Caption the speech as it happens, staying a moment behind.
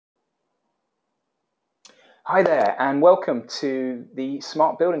Hi there, and welcome to the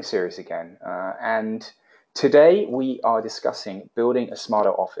Smart Building series again. And today we are discussing building a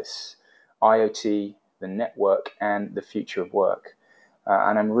smarter office, IoT, the network, and the future of work.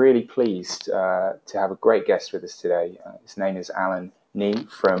 And I'm really pleased to have a great guest with us today. His name is Alan Nee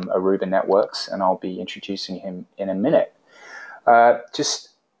from Aruba Networks, and I'll be introducing him in a minute. Just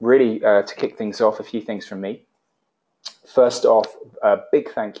really to kick things off, a few things from me. First off, a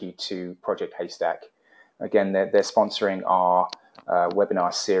big thank you to Project Haystack. Again, they're sponsoring our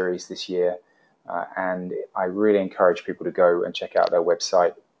webinar series this year, and I really encourage people to go and check out their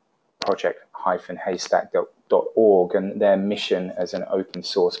website, project-haystack.org, and their mission as an open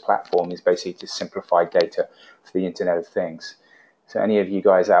source platform is basically to simplify data for the Internet of Things. So any of you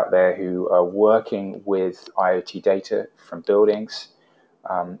guys out there who are working with IoT data from buildings,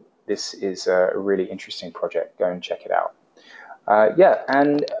 this is a really interesting project. Go and check it out.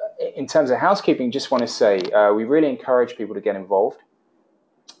 And in terms of housekeeping, just want to say we really encourage people to get involved.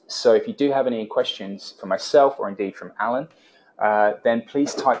 So if you do have any questions for myself or indeed from Alan, then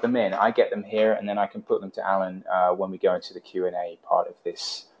please type them in. I get them here, and then I can put them to Alan when we go into the Q&A part of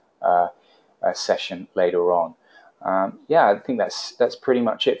this session later on. I think that's pretty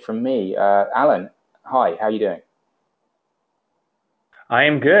much it from me. Alan, hi, how are you doing? I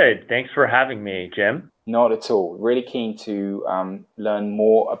am good. Thanks for having me, Jim. Not at all. Really keen to learn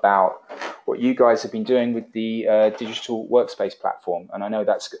more about what you guys have been doing with the digital workspace platform, and I know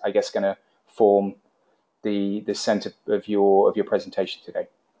that's, I guess, going to form the center of your presentation today.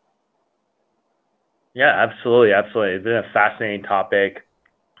 Yeah, absolutely, absolutely. It's been a fascinating topic.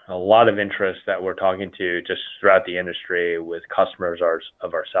 A lot of interest that we're talking to just throughout the industry with customers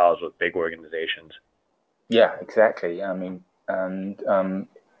of ourselves with big organizations. Yeah, exactly. I mean, and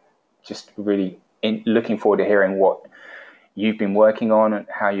just really looking forward to hearing what you've been working on and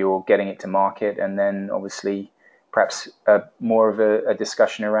how you're getting it to market, and then obviously perhaps more of a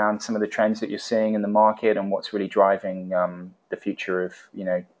discussion around some of the trends that you're seeing in the market and what's really driving the future of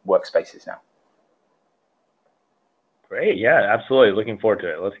workspaces now. Great. Yeah, absolutely. Looking forward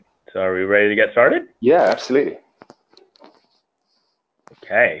to it. So are we ready to get started? Yeah, absolutely.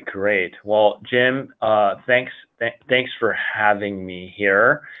 Okay, great. Well, Jim, thanks for having me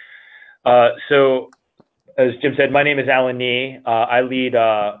here. So as Jim said, my name is Alan Nee. I lead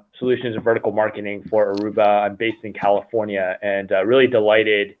solutions and vertical marketing for Aruba. I'm based in California, and really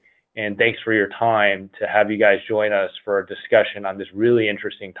delighted, and thanks for your time to have you guys join us for a discussion on this really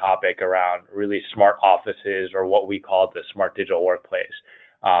interesting topic around really smart offices, or what we call the smart digital workplace.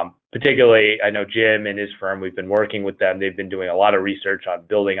 Particularly, I know Jim and his firm, we've been working with them. They've been doing a lot of research on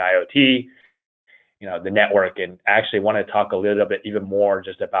building IoT, the network, and actually want to talk a little bit even more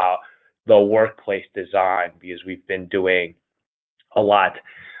just about the workplace design, because we've been doing a lot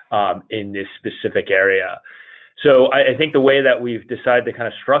in this specific area. So I think the way that we've decided to kind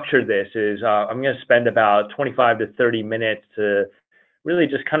of structure this is I'm going to spend about 25 to 30 minutes to really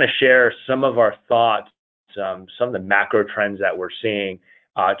just kind of share some of our thoughts, some of the macro trends that we're seeing,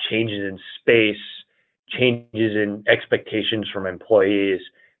 changes in space, changes in expectations from employees,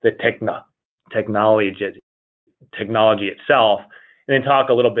 the technology itself, and then talk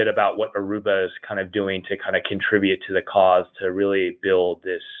a little bit about what Aruba is kind of doing to kind of contribute to the cause to really build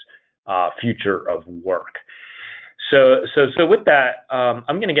this future of work. So with that, I'm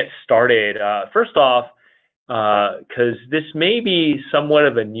going to get started. First off, because this may be somewhat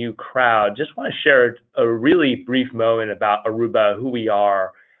of a new crowd, just want to share a really brief moment about Aruba, who we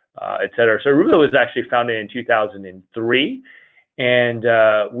are, et cetera. So Aruba was actually founded in 2003. And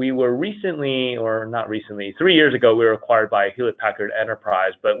we were recently, or not recently, 3 years ago, we were acquired by Hewlett Packard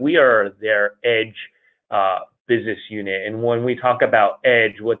Enterprise, but we are their edge business unit. And when we talk about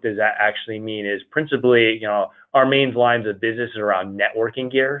edge, what does that actually mean is principally, our main lines of business is around networking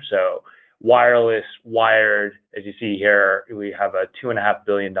gear. So wireless, wired, as you see here, we have a $2.5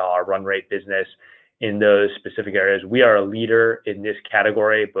 billion run rate business in those specific areas. We are a leader in this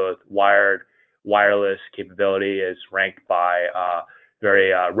category, both wired, wireless capability is ranked by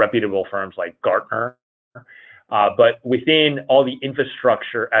very reputable firms like Gartner. But within all the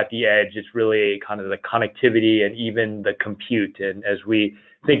infrastructure at the edge, it's really kind of the connectivity and even the compute. And as we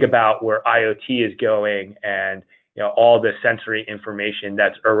think about where IoT is going, and all the sensory information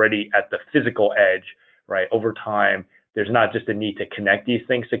that's already at the physical edge, right? Over time, there's not just a need to connect these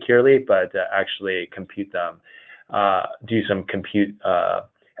things securely, but to actually compute them, do some compute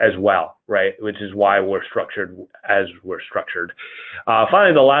as well, right? Which is why we're structured as we're structured.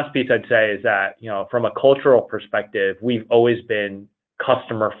 Finally, the last piece I'd say is that, from a cultural perspective, we've always been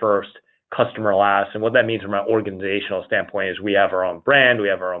customer first, customer last. And what that means from an organizational standpoint is we have our own brand, we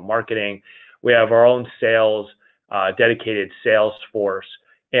have our own marketing, We have our own sales, dedicated sales force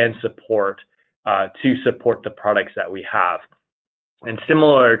and support to support the products that we have. And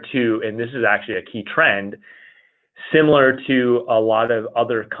similar to, and this is actually a key trend, similar to a lot of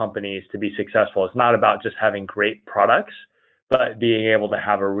other companies to be successful, it's not about just having great products, but being able to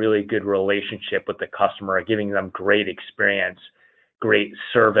have a really good relationship with the customer, giving them great experience, great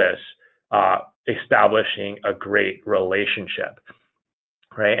service, establishing a great relationship,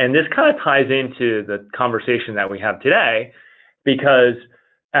 right? And this kind of ties into the conversation that we have today, because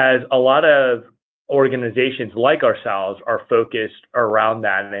as a lot of organizations like ourselves are focused around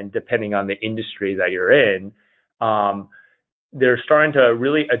that, and depending on the industry that you're in, they're starting to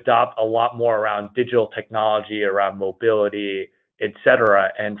really adopt a lot more around digital technology, around mobility, et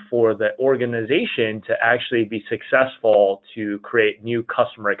cetera. And for the organization to actually be successful to create new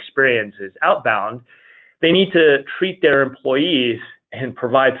customer experiences outbound, they need to treat their employees and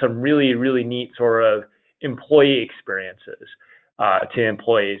provide some really, really neat sort of employee experiences to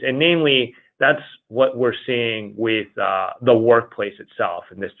employees. And namely, that's what we're seeing with the workplace itself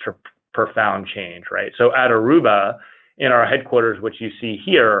and this profound change, right? So at Aruba, in our headquarters, which you see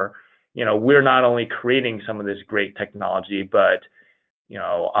here, we're not only creating some of this great technology, but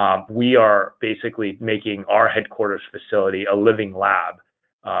we are basically making our headquarters facility a living lab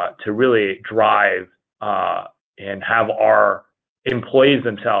to really drive and have our employees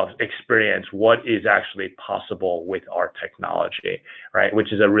themselves experience what is actually possible with our technology, right?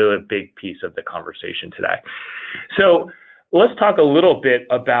 Which is a really big piece of the conversation today. So let's talk a little bit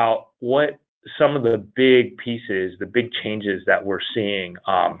about what some of the big pieces, the big changes that we're seeing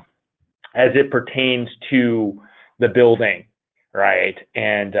as it pertains to the building, right?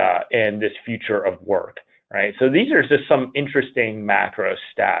 And this future of work, right? So these are just some interesting macro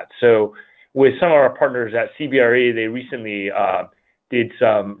stats. So with some of our partners at CBRE, they recently did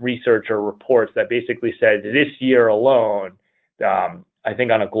some research or reports that basically said this year alone, I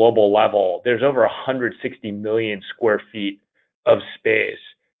think on a global level, there's over 160 million square feet of space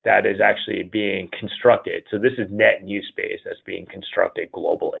that is actually being constructed. So this is net new space that's being constructed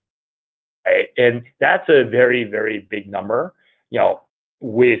globally, right? And that's a very, very big number,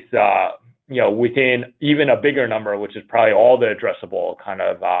 with within even a bigger number, which is probably all the addressable kind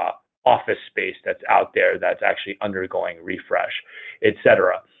of office space that's out there that's actually undergoing refresh, et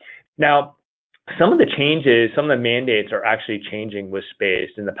cetera. Now, some of the changes, some of the mandates are actually changing with space.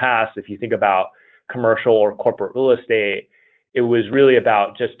 In the past, if you think about commercial or corporate real estate, it was really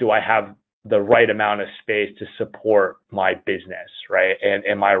about just, do I have the right amount of space to support my business, right? And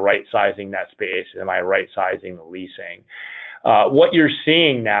am I right sizing that space? Am I right sizing the leasing? What you're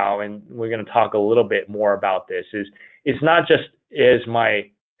seeing now, and we're going to talk a little bit more about this, is it's not just is my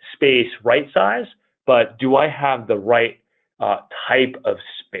space right size, but do I have the right type of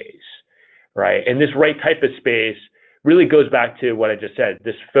space, right? And this right type of space really goes back to what I just said,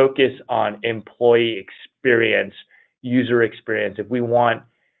 this focus on employee experience, user experience. If we want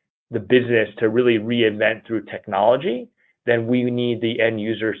the business to really reinvent through technology, then we need the end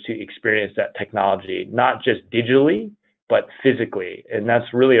users to experience that technology, not just digitally, but physically. And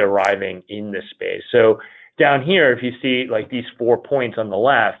that's really arriving in this space. So down here, if you see like these 4 points on the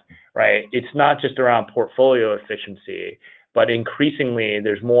left, right, it's not just around portfolio efficiency, but increasingly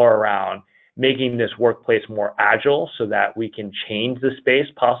there's more around making this workplace more agile so that we can change the space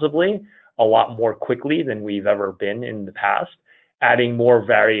possibly a lot more quickly than we've ever been in the past, adding more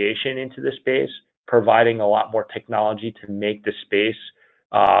variation into the space, providing a lot more technology to make the space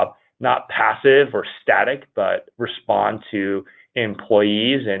not passive or static, but respond to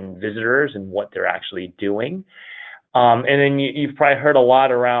employees and visitors and what they're actually doing. And then you've probably heard a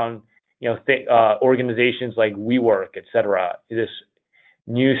lot around, organizations like WeWork, et cetera, this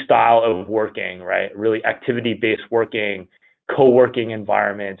new style of working, right? Really activity-based working, co-working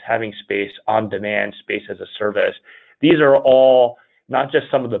environments, having space on demand, space as a service. These are all not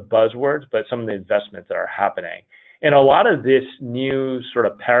just some of the buzzwords, but some of the investments that are happening. And a lot of this new sort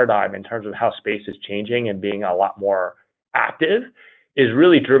of paradigm in terms of how space is changing and being a lot more active is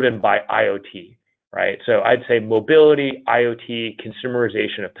really driven by IoT, right? So I'd say mobility, IoT,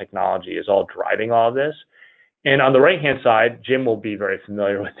 consumerization of technology is all driving all of this. And on the right-hand side, Jim will be very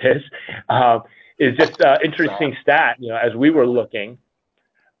familiar with this, is just an interesting stat, as we were looking,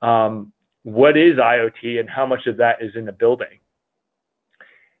 what is IoT and how much of that is in the building?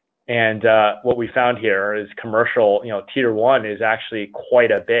 And what we found here is commercial, tier one is actually quite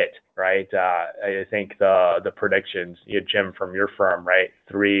a bit, right? I think the predictions, Jim, from your firm, right,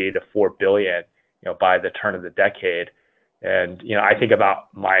 3 to 4 billion, by the turn of the decade. And, I think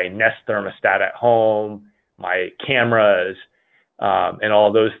about my Nest thermostat at home, my cameras, and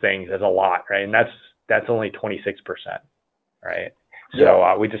all those things is a lot, right? And that's only 26%, right?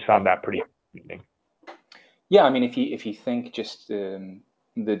 So we just found that pretty interesting. Yeah, I mean, if you think just the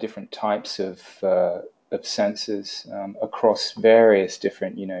different types of sensors across various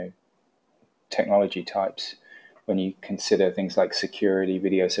different, technology types, when you consider things like security,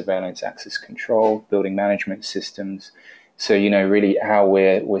 video surveillance, access control, building management systems, so really how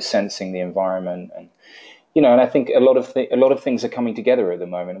we're sensing the environment, and I think a lot of things are coming together at the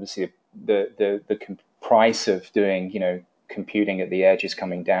moment. Obviously, the price of doing computing at the edge is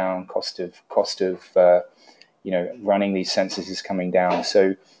coming down. Cost of running these sensors is coming down.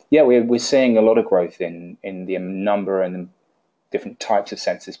 So yeah, we're seeing a lot of growth in the number and different types of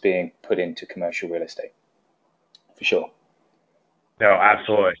sensors being put into commercial real estate, for sure. No,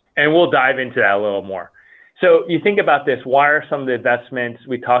 absolutely. And we'll dive into that a little more. So you think about this, why are some of the investments,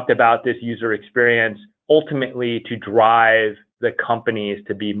 we talked about this user experience, ultimately to drive the companies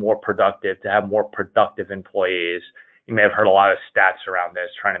to be more productive, to have more productive employees. You may have heard a lot of stats around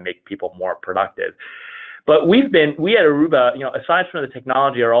this, trying to make people more productive. But we at Aruba, aside from the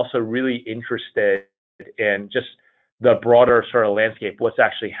technology, are also really interested in just the broader sort of landscape, what's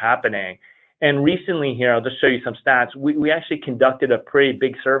actually happening. And recently here, I'll just show you some stats. We actually conducted a pretty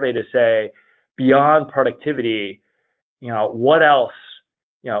big survey to say, beyond productivity, what else,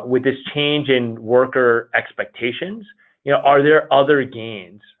 with this change in worker expectations, are there other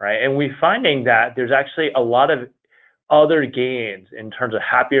gains, right? And we're finding that there's actually a lot of other gains in terms of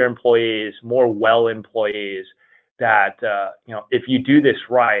happier employees, more well employees, that, if you do this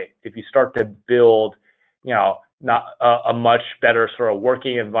right, if you start to build, not a much better sort of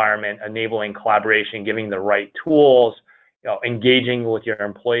working environment, enabling collaboration, giving the right tools, engaging with your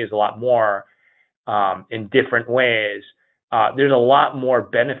employees a lot more in different ways, there's a lot more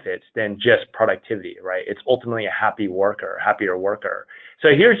benefits than just productivity, right? It's ultimately a happier worker.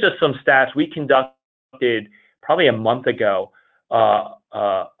 So here's just some stats. We conducted probably a month ago a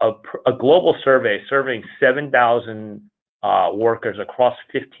global survey surveying 7,000 workers across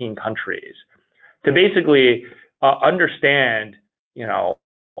 15 countries to basically understand,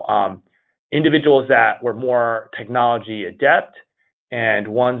 individuals that were more technology adept and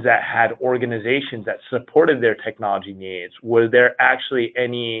ones that had organizations that supported their technology needs. Were there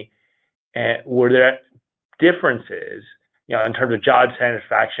differences, in terms of job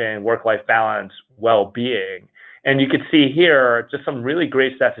satisfaction, work-life balance, well-being? And you could see here just some really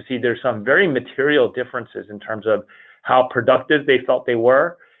great stats to see there's some very material differences in terms of how productive they felt they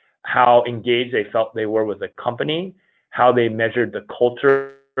were, how engaged they felt they were with the company, how they measured the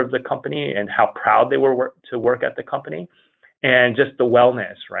culture of the company, and how proud they were to work at the company, and just the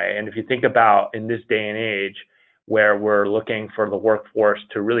wellness, right? And if you think about in this day and age where we're looking for the workforce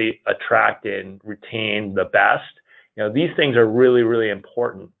to really attract and retain the best, these things are really, really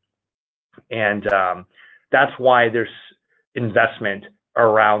important. And that's why there's investment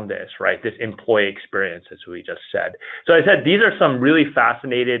around this, right? This employee experience, as we just said. So I said, these are some really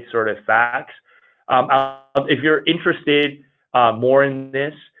fascinating sort of facts. If you're interested more in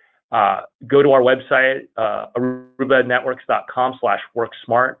this, go to our website,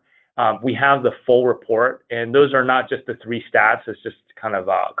 arubanetworks.com/worksmart. We have the full report, and those are not just the 3 stats. It's just kind of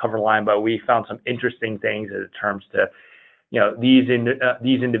a cover line, but we found some interesting things in terms to, these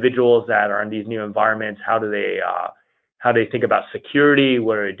individuals that are in these new environments, how do they think about security?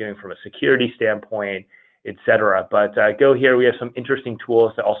 What are they doing from a security standpoint, et cetera? But go here. We have some interesting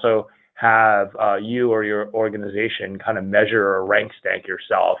tools to also have you or your organization kind of measure or rank stank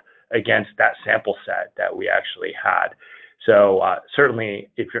yourself against that sample set that we actually had. So certainly,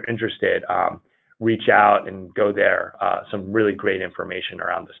 if you're interested, reach out and go there. Some really great information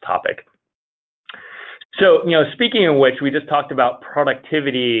around this topic. So, speaking of which, we just talked about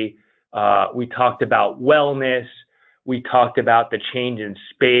productivity. We talked about wellness. We talked about the change in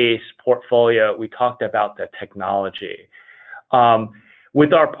space, portfolio. We talked about the technology.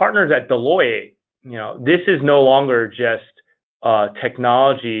 With our partners at Deloitte, this is no longer just a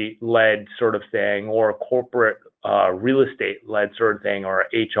technology-led sort of thing, or a corporate real estate-led sort of thing, or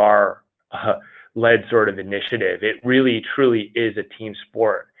HR-led sort of initiative. It really, truly is a team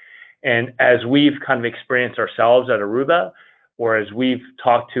sport. And as we've kind of experienced ourselves at Aruba, or as we've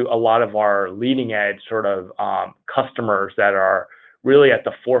talked to a lot of our leading edge sort of customers that are really at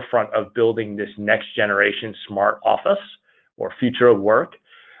the forefront of building this next generation smart office or future of work,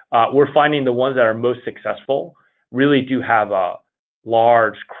 we're finding the ones that are most successful really do have a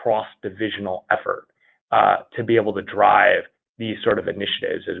large cross-divisional effort to be able to drive these sort of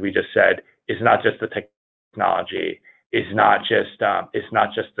initiatives. As we just said, it's not just the technology, it's not just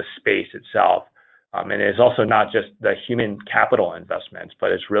the space itself, And it's also not just the human capital investments,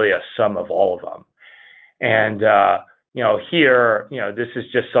 but it's really a sum of all of them. And here, this is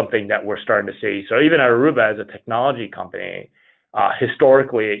just something that we're starting to see. So even at Aruba as a technology company,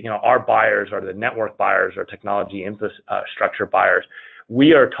 historically, our buyers are the network buyers or technology infrastructure buyers.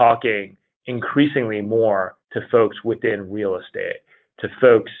 We are talking increasingly more to folks within real estate, to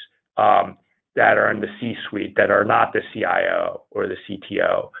folks that are in the C-suite, that are not the CIO or the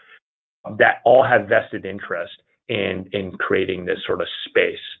CTO, that all have vested interest in creating this sort of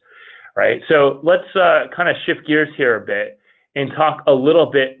space, right? So let's kind of shift gears here a bit and talk a little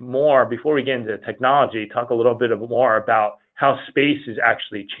bit more, before we get into technology, talk a little bit more about how space is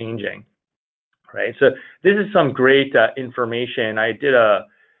actually changing, right? So this is some great information. I did a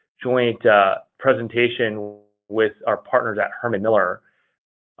joint presentation with our partners at Herman Miller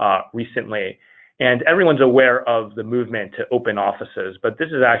recently, and everyone's aware of the movement to open offices, but this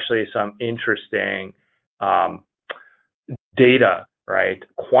is actually some interesting data, right?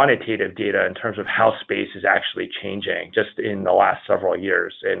 Quantitative data in terms of how space is actually changing just in the last several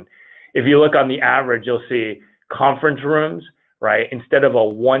years. And if you look on the average, you'll see conference rooms, right? Instead of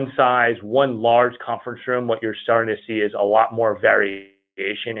one large conference room, what you're starting to see is a lot more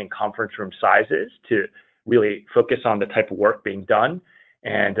variation in conference room sizes to really focus on the type of work being done.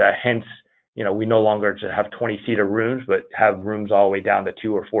 And hence, we no longer just have 20-seater rooms, but have rooms all the way down to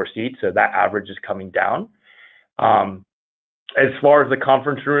 2 or 4 seats. So that average is coming down. As far as the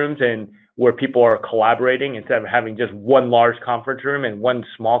conference rooms and where people are collaborating, instead of having just one large conference room and one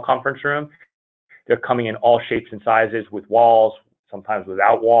small conference room, they're coming in all shapes and sizes, with walls, sometimes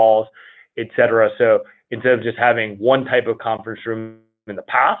without walls, et cetera. So instead of just having one type of conference room in the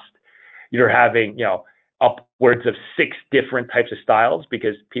past, you're having, upwards of 6 different types of styles,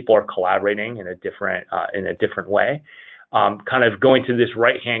 because people are collaborating in a different way. Kind of going to this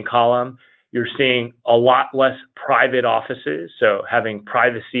right-hand column, you're seeing a lot less private offices. So having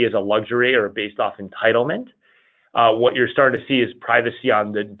privacy as a luxury or based off entitlement. What you're starting to see is privacy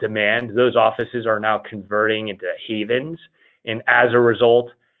on the demand. Those offices are now converting into havens. And as a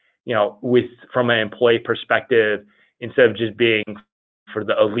result, from an employee perspective, instead of just being for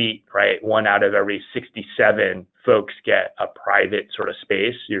the elite, right, 1 out of every 67 folks get a private sort of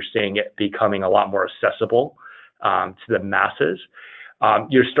space, you're seeing it becoming a lot more accessible to the masses.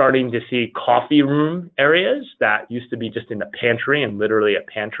 You're starting to see coffee room areas that used to be just in the pantry and literally a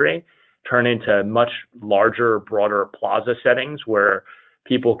pantry turn into much larger, broader plaza settings where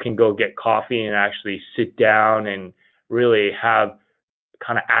people can go get coffee and actually sit down and really have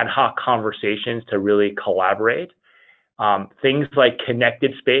kind of ad hoc conversations to really collaborate. Things like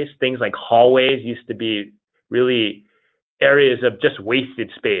connected space, things like hallways used to be really areas of just wasted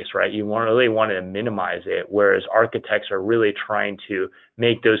space, right? You really wanted to minimize it, whereas architects are really trying to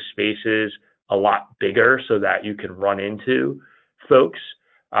make those spaces a lot bigger so that you can run into folks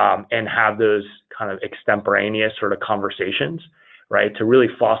and have those kind of extemporaneous sort of conversations, right? To really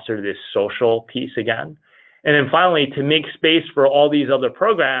foster this social piece again. And then finally, to make space for all these other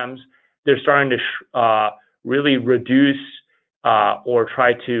programs, they're starting to really reduce or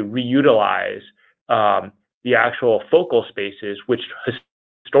try to reutilize the actual focal spaces, which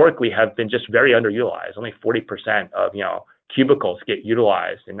historically have been just very underutilized. Only 40% of cubicles get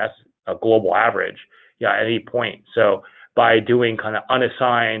utilized, and that's a global average at any point. So by doing kind of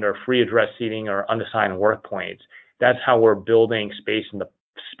unassigned or free address seating or unassigned work points, that's how we're building space in the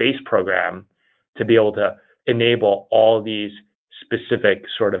space program to be able to enable all these specific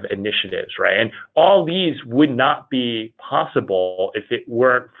sort of initiatives, right? And all these would not be possible if it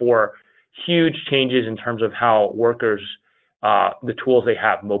weren't for huge changes in terms of how workers, the tools they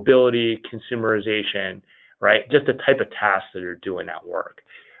have, mobility, consumerization, right? Just the type of tasks that they're doing at work,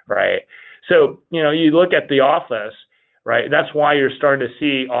 right? So, you look at the office, right? That's why you're starting to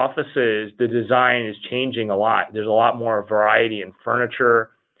see offices, the design is changing a lot. There's a lot more variety in furniture,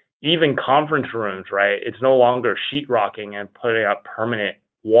 even conference rooms, right? It's no longer sheetrocking and putting up permanent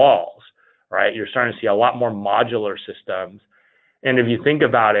walls, right? You're starting to see a lot more modular systems. And if you think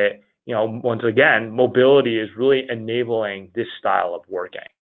about it, once again, mobility is really enabling this style of working.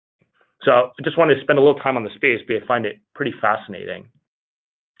 So I just wanted to spend a little time on the space, but I find it pretty fascinating.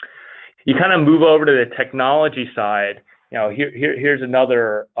 You kind of move over to the technology side. Here's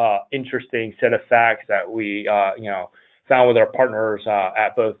another interesting set of facts that we, found with our partners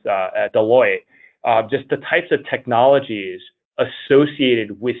at Deloitte. Just the types of technologies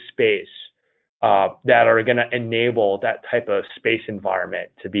associated with space that are going to enable that type of space environment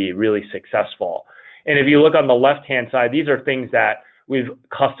to be really successful. And if you look on the left-hand side, these are things that we've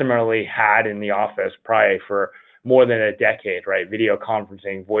customarily had in the office probably for more than a decade, right? Video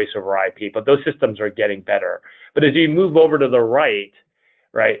conferencing, voice over IP, but those systems are getting better. But as you move over to the right,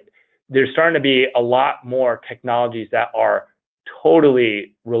 there's starting to be a lot more technologies that are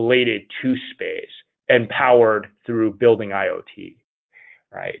totally related to space and powered through building IoT,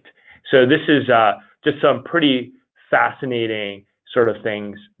 right? So this is just some pretty fascinating sort of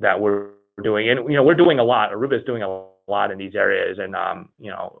things that we're doing. And, we're doing a lot. Aruba is doing a lot in these areas. And,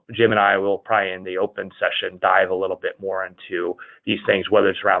 Jim and I will probably in the open session dive a little bit more into these things, whether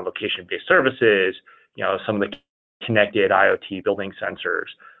it's around location-based services, some of the connected IoT building sensors,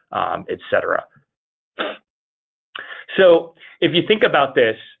 et cetera. So if you think about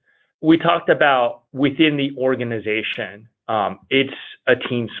this, we talked about within the organization, it's a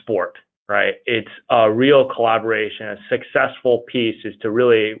team sport, right? It's a real collaboration. A successful piece is to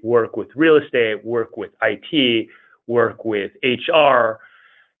really work with real estate, work with IT, work with HR.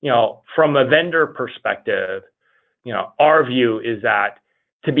 From a vendor perspective, our view is that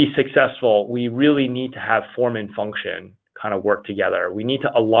to be successful, we really need to have form and function kind of work together. We need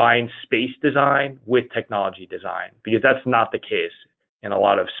to align space design with technology design, because that's not the case in a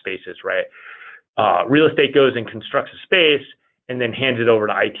lot of spaces, right? Real estate goes and constructs a space and then hands it over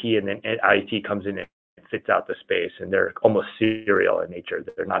to IT, and then IT comes in and fits out the space, and they're almost serial in nature.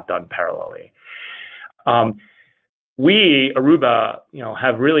 They're not done parallelly. We, Aruba,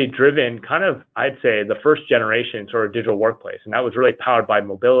 have really driven kind of, I'd say, the first generation sort of digital workplace. And that was really powered by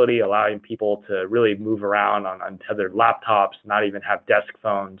mobility, allowing people to really move around on untethered laptops, not even have desk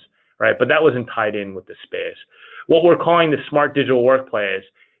phones, right? But that wasn't tied in with the space. What we're calling the smart digital workplace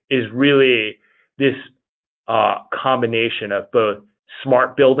is really this combination of both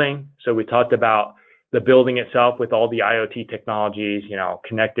smart building. So we talked about the building itself with all the IoT technologies,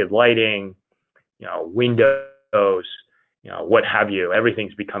 connected lighting, windows, what have you.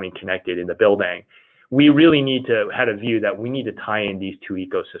 Everything's becoming connected in the building. We really need to have a view that we need to tie in these two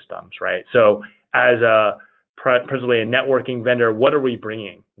ecosystems, right? So as principally a networking vendor, what are we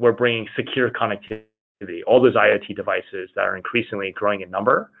bringing? We're bringing secure connectivity. All those IoT devices that are increasingly growing in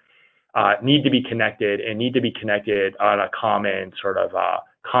number need to be connected, and need to be connected on a common sort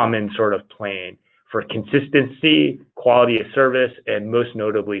of plane for consistency, quality of service, and most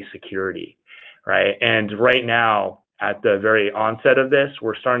notably security, right? And right now, at the very onset of this,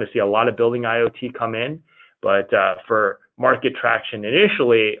 we're starting to see a lot of building IoT come in, but for market traction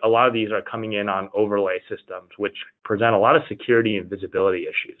initially, a lot of these are coming in on overlay systems, which present a lot of security and visibility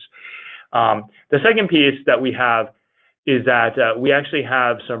issues. The second piece that we have is that we actually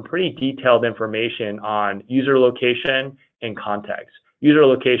have some pretty detailed information on user location and context. User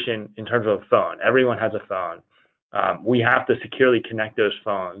location in terms of a phone. Everyone has a phone. We have to securely connect those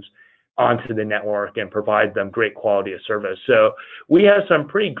phones onto the network and provide them great quality of service. So we have some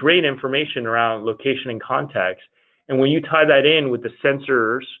pretty great information around location and context. And when you tie that in with the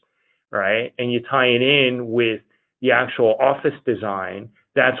sensors, right, and you tie it in with the actual office design,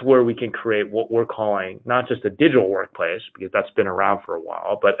 that's where we can create what we're calling not just a digital workplace, because that's been around for a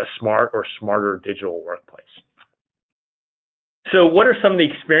while, but a smart or smarter digital workplace. So what are some of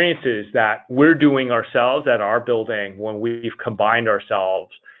the experiences that we're doing ourselves at our building when we've combined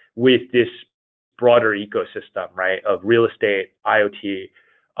ourselves with this broader ecosystem, right, of real estate, IoT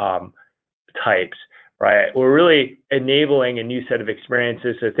types, right? We're really enabling a new set of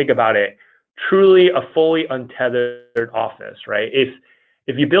experiences. So think about it, truly a fully untethered office, right?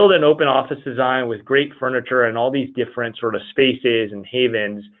 If you build an open office design with great furniture and all these different sort of spaces and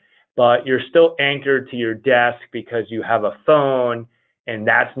havens, but you're still anchored to your desk because you have a phone and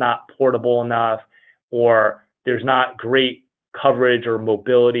that's not portable enough, or there's not great coverage or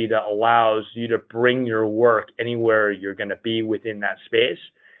mobility that allows you to bring your work anywhere you're going to be within that space,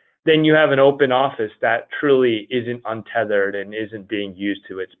 then you have an open office that truly isn't untethered and isn't being used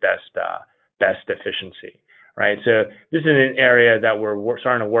to its best efficiency, right? So this is an area that we're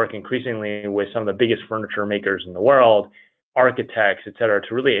starting to work increasingly with some of the biggest furniture makers in the world, architects, et cetera,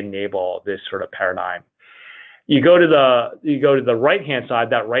 to really enable this sort of paradigm. You go to the right-hand side,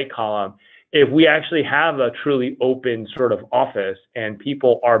 that right column. If we actually have a truly open sort of office and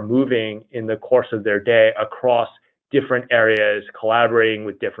people are moving in the course of their day across different areas, collaborating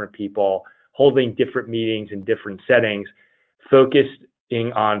with different people, holding different meetings in different settings,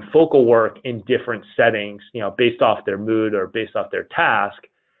 focusing on focal work in different settings, based off their mood or based off their task,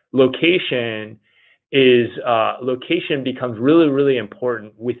 location becomes really, really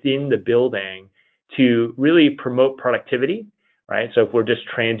important within the building to really promote productivity, right? So if we're just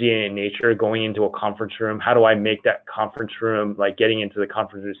transient in nature, going into a conference room, how do I make that conference room, like getting into the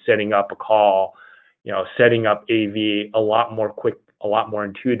conference room, setting up a call, setting up AV a lot more quick, a lot more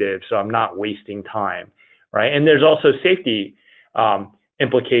intuitive, so I'm not wasting time, right? And there's also safety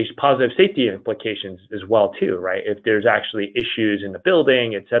positive safety implications as well too, right? If there's actually issues in the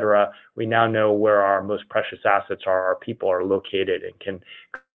building, et cetera, we now know where our most precious assets are, our people are located, and can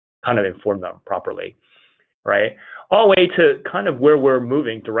kind of inform them properly, right? All the way to kind of where we're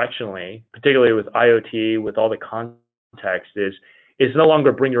moving directionally, particularly with IoT, with all the context, is no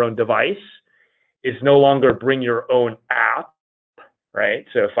longer bring your own device, it's no longer bring your own app, right?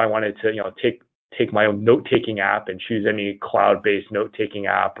 So if I wanted to, take my own note-taking app and choose any cloud-based note-taking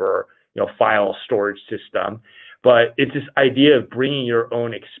app or, file storage system, but it's this idea of bringing your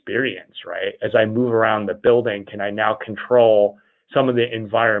own experience, right? As I move around the building, can I now control some of the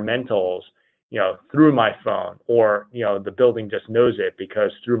environmentals, through my phone, or, the building just knows it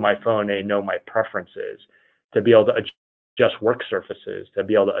because through my phone, they know my preferences, to be able to adjust work surfaces, to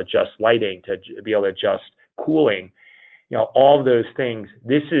be able to adjust lighting, to be able to adjust cooling, all of those things.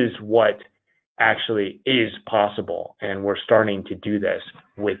 This is what actually is possible, and we're starting to do this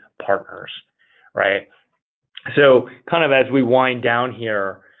with partners, right? So kind of as we wind down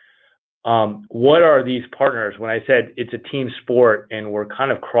here, what are these partners? When I said it's a team sport and we're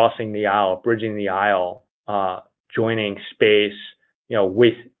kind of crossing the aisle, bridging the aisle, joining space,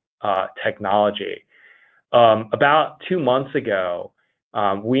 with technology. About 2 months ago,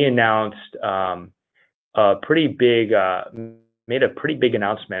 we announced made a pretty big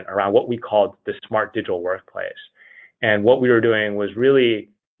announcement around what we called the Smart Digital Workplace. And what we were doing was really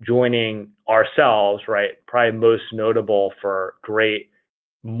joining ourselves, right? Probably most notable for great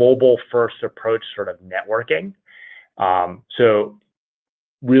mobile first approach sort of networking. So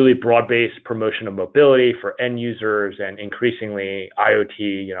really broad-based promotion of mobility for end users, and increasingly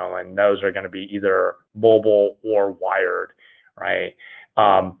IoT, and those are going to be either mobile or wired, right?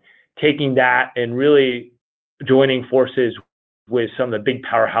 Taking that and really joining forces with some of the big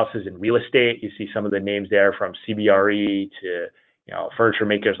powerhouses in real estate. You see some of the names there, from CBRE to furniture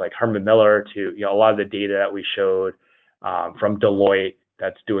makers like Herman Miller, to a lot of the data that we showed from Deloitte,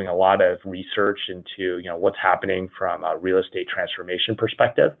 that's doing a lot of research into what's happening from a real estate transformation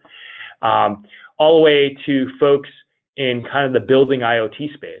perspective, all the way to folks in kind of the building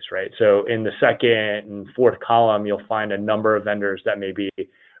IoT space, right? So in the second and fourth column, you'll find a number of vendors that may be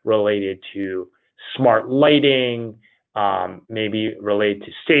related to smart lighting, maybe related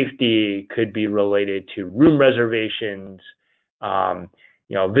to safety, could be related to room reservations,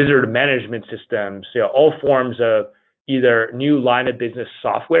 visitor management systems, all forms of either new line of business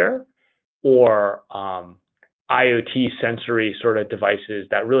software or IoT sensory sort of devices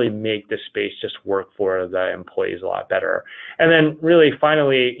that really make the space just work for the employees a lot better. And then really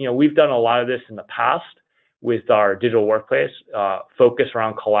finally, we've done a lot of this in the past with our digital workplace, focus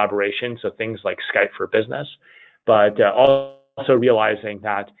around collaboration, so things like Skype for Business, but also realizing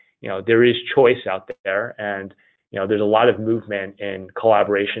that there is choice out there, and there's a lot of movement in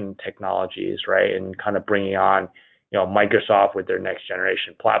collaboration technologies, right? And kind of bringing on Microsoft with their next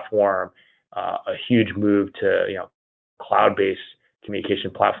generation platform, a huge move to cloud-based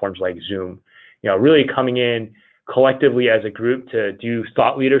communication platforms like Zoom, really coming in collectively as a group to do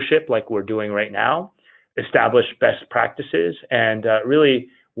thought leadership like we're doing right now, establish best practices, and really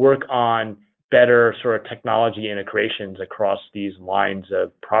work on better sort of technology integrations across these lines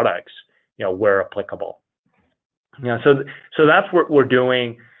of products, where applicable. So that's what we're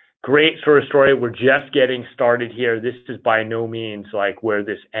doing. Great sort of story. We're just getting started here. This is by no means like where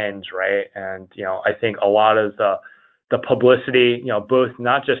this ends, right? And I think a lot of the publicity, both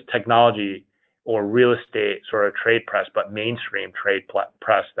not just technology or real estate sort of trade press, but mainstream trade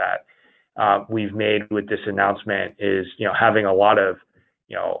press that we've made with this announcement is, having a lot of,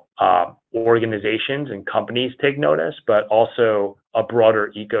 organizations and companies take notice, but also a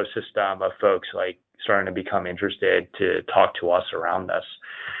broader ecosystem of folks like starting to become interested to talk to us around this.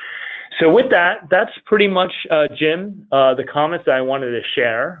 So with that, that's pretty much, Jim, the comments that I wanted to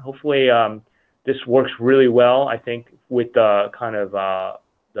share. Hopefully this works really well, I think, with the kind of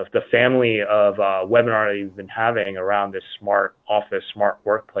the family of webinar that you've been having around this smart office, smart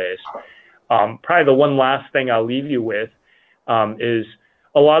workplace. Probably the one last thing I'll leave you with is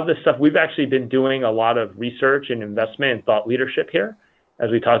a lot of this stuff. We've actually been doing a lot of research and investment and thought leadership here. As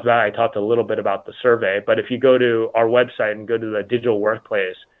we talked about, I talked a little bit about the survey, but if you go to our website and go to the digital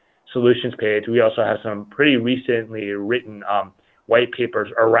workplace solutions page, we also have some pretty recently written white papers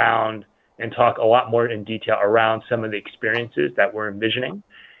around, and talk a lot more in detail around some of the experiences that we're envisioning,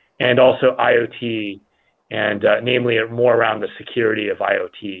 and also IoT, and namely more around the security of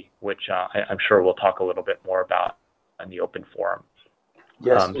IoT, which I'm sure we'll talk a little bit more about in the open forum.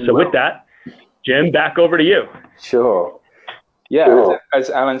 Yes. So with that, Jim, back over to you. Sure. Yeah, as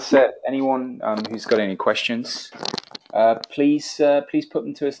Alan said, anyone who's got any questions, please put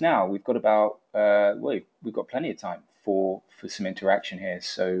them to us now. We've got about we've got plenty of time for some interaction here.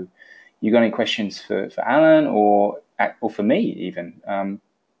 So, you got any questions for Alan or for me even?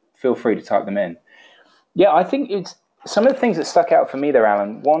 Feel free to type them in. Yeah, I think it's some of the things that stuck out for me there,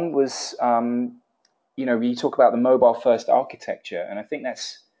 Alan. One was you talk about the mobile first architecture, and I think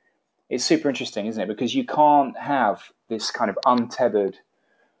it's super interesting, isn't it? Because you can't have this kind of untethered,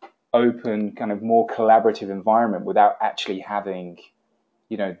 open, kind of more collaborative environment without actually having,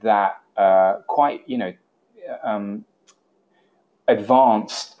 that quite,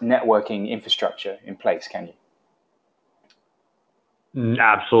 advanced networking infrastructure in place, can you?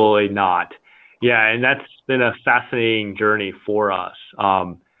 Absolutely not. Yeah, and that's been a fascinating journey for us.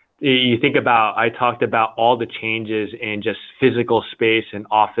 You think about, I talked about all the changes in just physical space and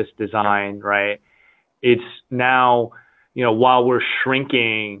office design, right? It's now, while we're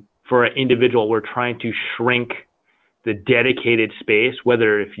shrinking for an individual, we're trying to shrink the dedicated space,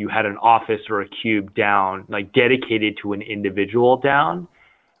 whether if you had an office or a cube down, like dedicated to an individual down.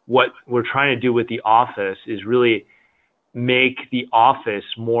 What we're trying to do with the office is really make the office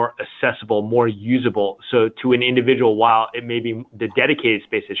more accessible, more usable. So to an individual, while it may be the dedicated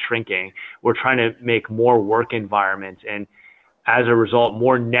space is shrinking, we're trying to make more work environments and as a result,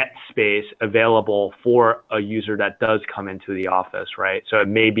 more net space available for a user that does come into the office, right? So it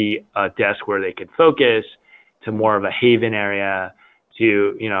may be a desk where they can focus to more of a haven area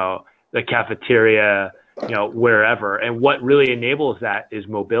to, the cafeteria, wherever. And what really enables that is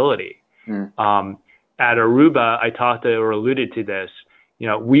mobility. At Aruba, I talked or alluded to this,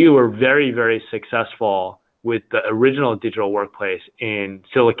 we were very, very successful with the original digital workplace in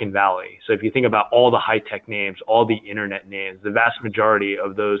Silicon Valley. So if you think about all the high-tech names, all the internet names, the vast majority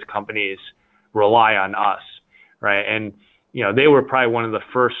of those companies rely on us, right? And, they were probably one of the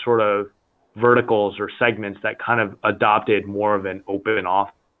first sort of verticals or segments that kind of adopted more of an open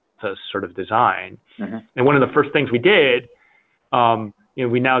office sort of design. Mm-hmm. And one of the first things we did,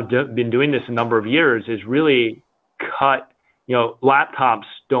 we now been doing this a number of years, is really cut, laptops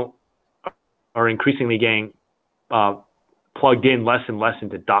are increasingly getting plugged in less and less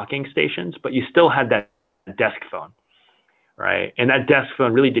into docking stations, but you still had that desk phone, right? And that desk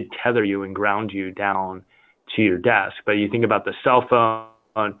phone really did tether you and ground you down to your desk. But you think about the cell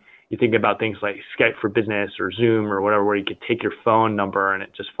phone, you think about things like Skype for Business or Zoom or whatever, where you could take your phone number and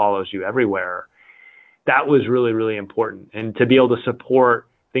it just follows you everywhere. That was really, really important. And to be able to support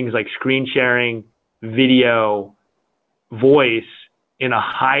things like screen sharing, video, voice in a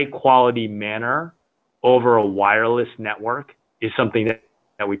high quality manner over a wireless network is something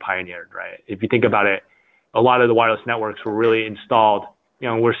that we pioneered, right? If you think about it, a lot of the wireless networks were really installed,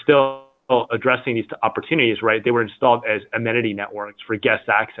 we're still addressing these opportunities, right? They were installed as amenity networks for guest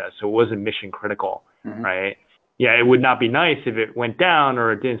access. So it wasn't mission critical, mm-hmm. right? Yeah, it would not be nice if it went down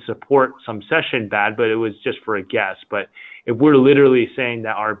or it didn't support some session bad, but it was just for a guest. But if we're literally saying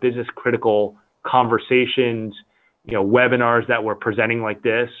that our business critical conversations, webinars that we're presenting like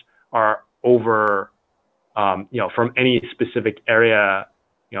this are over, from any specific area,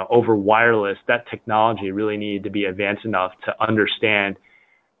 over wireless, that technology really needed to be advanced enough to understand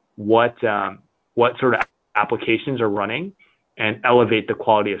what sort of applications are running and elevate the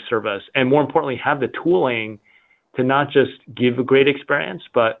quality of service. And more importantly, have the tooling to not just give a great experience,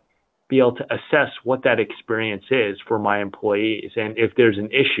 but be able to assess what that experience is for my employees. And if there's an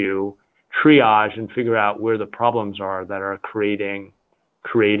issue, triage and figure out where the problems are that are creating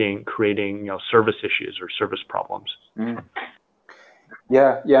service issues or service problems. Mm.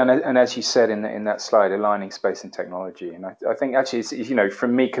 Yeah, and as you said in that slide, aligning space and technology, and I think actually it's,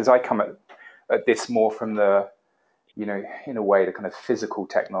 from me, because I come at this more from the, in a way, the kind of physical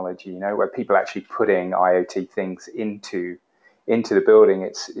technology, where people are actually putting IoT things into the building.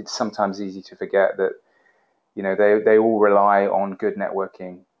 It's sometimes easy to forget that, they all rely on good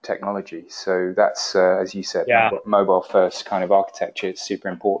networking technology. So that's, as you said, mobile first kind of architecture. It's super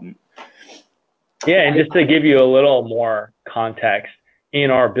important. Yeah, and just to give you a little more context, in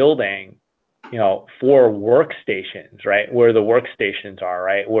our building, for workstations, right, where the workstations are,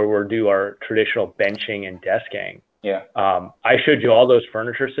 right, where we'll do our traditional benching and desking. Yeah. I showed you all those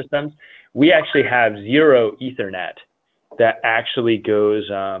furniture systems. We actually have zero Ethernet that actually goes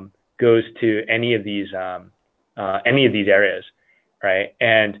to any of these areas, right?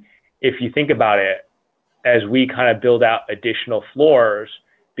 And if you think about it, as we kind of build out additional floors,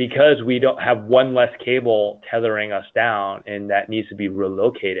 because we don't have one less cable tethering us down and that needs to be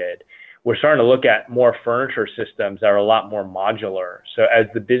relocated, we're starting to look at more furniture systems that are a lot more modular. So as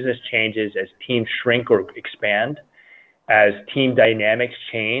the business changes, as teams shrink or expand, as team dynamics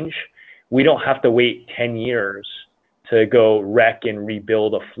change, we don't have to wait 10 years to go wreck and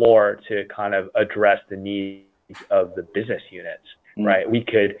rebuild a floor to kind of address the needs of the business units, right?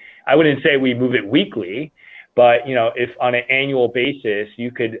 I wouldn't say we move it weekly, but if on an annual basis,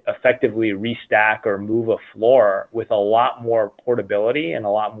 you could effectively restack or move a floor with a lot more portability and a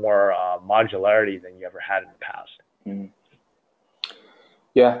lot more modularity than you ever had in the past.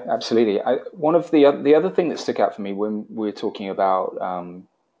 Yeah, absolutely. One of the other thing that stuck out for me when we were talking about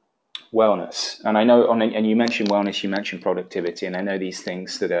wellness, and I know and you mentioned wellness, you mentioned productivity, and I know these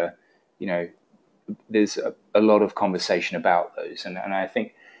things that are, there's a lot of conversation about those, and I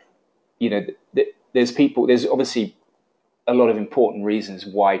think, there's obviously a lot of important reasons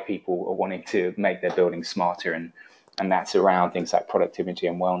why people are wanting to make their buildings smarter, and that's around things like productivity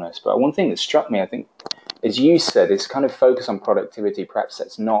and wellness. But one thing that struck me, I think, as you said, is kind of focus on productivity. Perhaps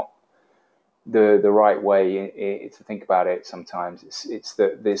that's not the right way to think about it. Sometimes it's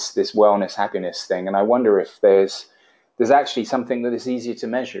this wellness, happiness thing, and I wonder if there's actually something that is easier to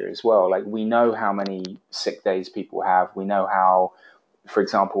measure as well. Like, we know how many sick days people have. We know how, for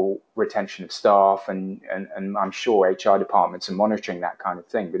example, retention of staff, and I'm sure HR departments are monitoring that kind of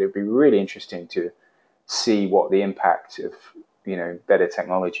thing. But it'd be really interesting to see what the impact of better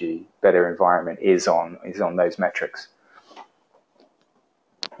technology, better environment is on those metrics.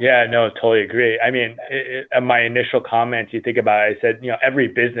 Yeah, no, totally agree. I mean, my initial comments, you think about it, I said, every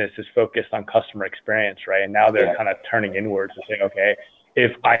business is focused on customer experience, right? And now they're kind of turning inwards and saying, okay,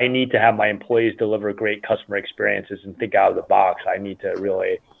 if I need to have my employees deliver great customer experiences and think out of the box, I need to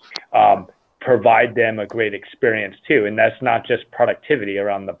really provide them a great experience too. And that's not just productivity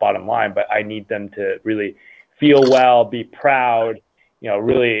around the bottom line, but I need them to really feel well, be proud,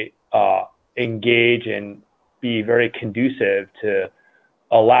 really engage and be very conducive to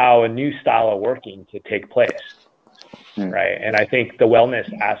allow a new style of working to take place, right? And I think the wellness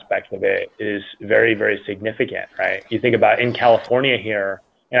aspect of it is very, very significant, right? You think about in California here,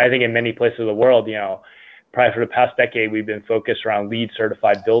 and I think in many places of the world, probably for the past decade, we've been focused around LEED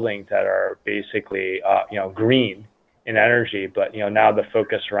certified buildings that are basically, green in energy, but, now the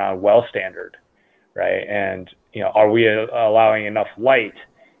focus around well standard, right? And, are we allowing enough light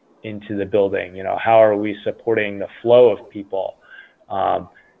into the building? How are we supporting the flow of people?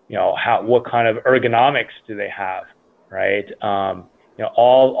 What kind of ergonomics do they have, right?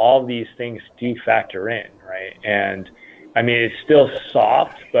 All these things do factor in, right? And I mean, it's still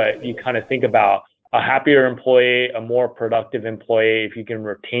soft, but you kind of think about a happier employee, a more productive employee, if you can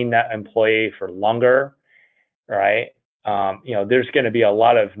retain that employee for longer, right? There's going to be a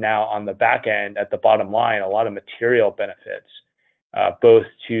lot of, now on the back end, at the bottom line, a lot of material benefits, both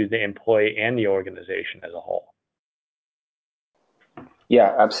to the employee and the organization as a whole.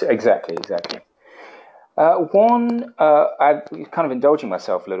 Yeah, exactly. I'm kind of indulging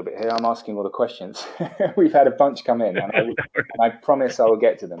myself a little bit here. I'm asking all the questions. We've had a bunch come in, and I promise I will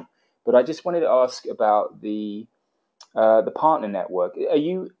get to them. But I just wanted to ask about the partner network.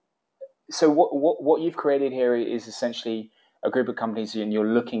 So what you've created here is essentially a group of companies, and you're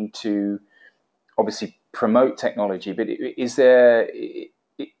looking to obviously promote technology. But is there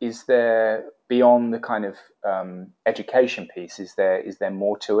beyond the kind of education piece? Is there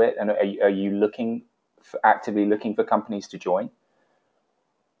more to it? And are you actively looking for companies to join?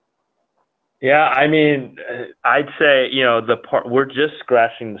 Yeah, I mean, I'd say we're just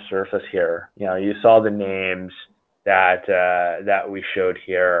scratching the surface here. You saw the names that we showed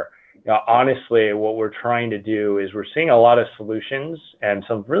here. Honestly, what we're trying to do is we're seeing a lot of solutions and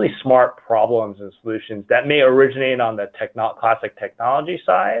some really smart problems and solutions that may originate on the classic technology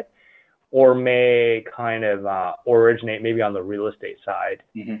side, or may kind of originate maybe on the real estate side,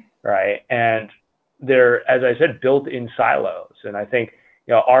 right? And they're, as I said, built in silos. And I think,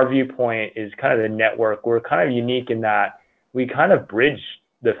 our viewpoint is kind of the network. We're kind of unique in that we kind of bridge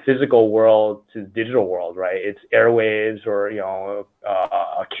the physical world to the digital world, right? It's airwaves or,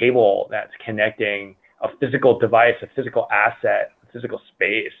 a cable that's connecting a physical device, a physical asset, a physical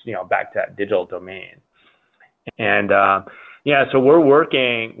space, back to that digital domain. And, so we're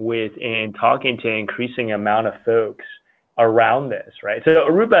working with and talking to an increasing amount of folks around this, right? So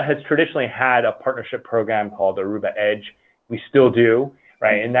Aruba has traditionally had a partnership program called Aruba Edge. We still do,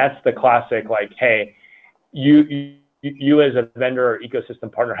 right? And that's the classic, like, hey, you as a vendor or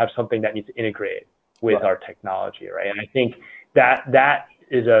ecosystem partner have something that needs to integrate with our technology, right? And I think that's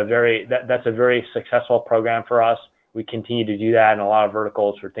a very successful program for us. We continue to do that in a lot of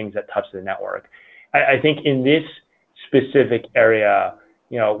verticals for things that touch the network. I think in this specific area,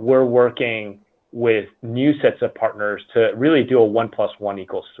 we're working with new sets of partners to really do a 1 + 1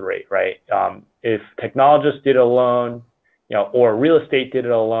 = 3, right? If technologists did it alone, or real estate did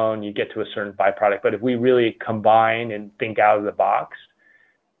it alone, you get to a certain byproduct. But if we really combine and think out of the box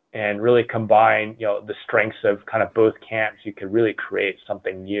and really combine, the strengths of kind of both camps, you could really create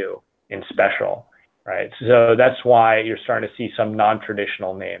something new and special, right? So that's why you're starting to see some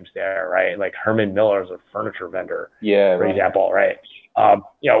non-traditional names there, right? Like Herman Miller is a furniture vendor, for example, right?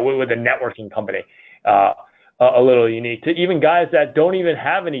 With a networking company, a little unique to even guys that don't even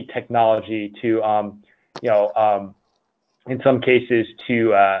have any technology to, in some cases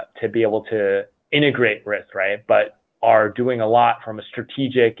to be able to integrate with, right? But are doing a lot from a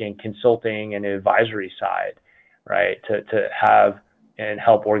strategic and consulting and advisory side, right? To have and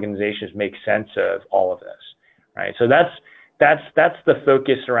help organizations make sense of all of this, right? So that's the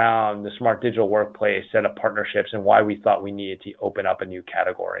focus around the smart digital workplace set of partnerships and why we thought we needed to open up a new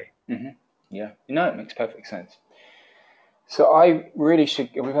category. Mm-hmm. Yeah, it makes perfect sense. So I really should.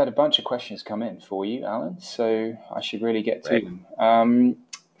 We've had a bunch of questions come in for you, Alan. So I should really get to them.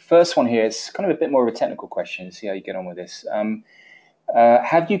 First one here is kind of a bit more of a technical question. See how you get on with this.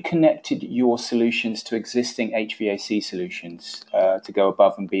 Have you connected your solutions to existing HVAC solutions to go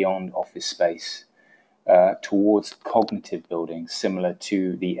above and beyond office space towards cognitive buildings, similar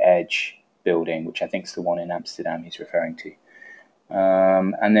to the Edge building, which I think is the one in Amsterdam he's referring to?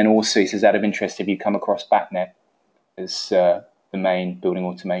 And then also he says, out of interest, have you come across BACnet as the main building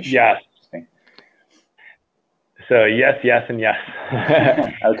automation thing? So yes, and yes.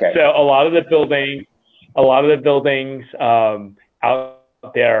 Okay. So a lot of the buildings out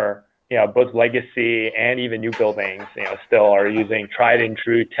there, both legacy and even new buildings, still are using tried and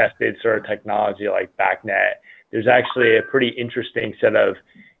true tested sort of technology like BACnet. There's actually a pretty interesting set of,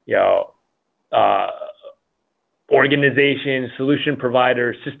 organizations, solution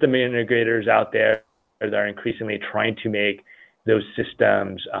providers, system integrators out there that are increasingly trying to make those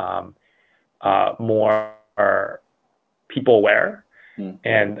systems more people aware.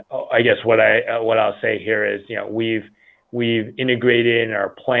 And I guess what I'll say here is, we've integrated and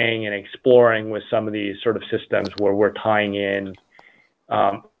are playing and exploring with some of these sort of systems where we're tying in,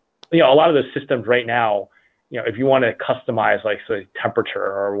 a lot of those systems right now, if you want to customize like say temperature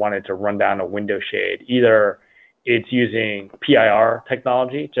or wanted to run down a window shade, either it's using PIR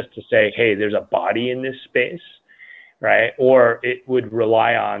technology just to say, hey, there's a body in this space, right? Or it would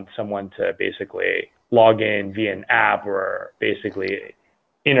rely on someone to basically log in via an app or basically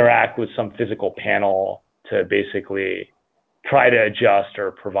interact with some physical panel to basically try to adjust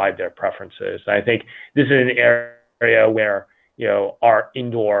or provide their preferences. And I think this is an area where, our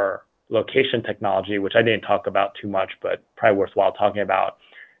indoor location technology, which I didn't talk about too much, but probably worthwhile talking about,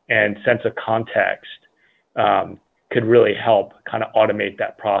 and sense of context could really help kind of automate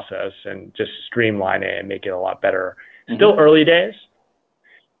that process and just streamline it and make it a lot better. Still early days,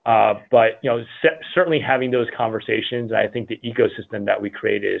 but certainly having those conversations. I think the ecosystem that we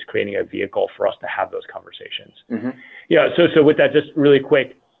created is creating a vehicle for us to have those conversations. So with that, just really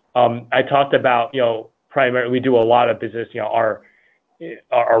quick, I talked about primarily we do a lot of business.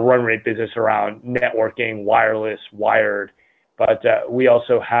 Our run rate business around networking, wireless, wired, but we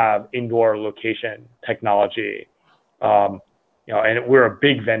also have indoor location technology. And we're a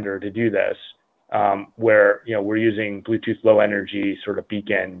big vendor to do this, where we're using Bluetooth Low Energy sort of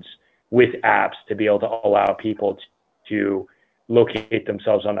beacons with apps to be able to allow people to locate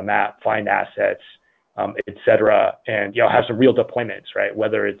themselves on a map, find assets, et cetera, and have some real deployments, right?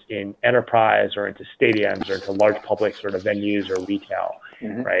 Whether it's in enterprise or into stadiums or into large public sort of venues or retail,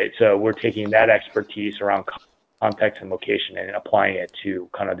 right? So we're taking that expertise around context and location and applying it to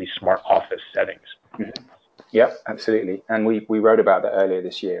kind of these smart office settings. Yep, absolutely. And we wrote about that earlier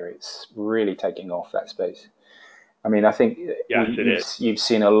this year. It's really taking off, that space. I mean, I think you've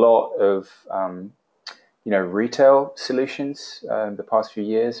seen a lot of, retail solutions in the past few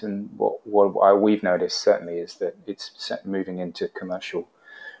years. And what we've noticed certainly is that it's moving into commercial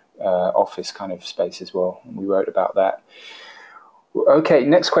office kind of space as well. And we wrote about that. Okay,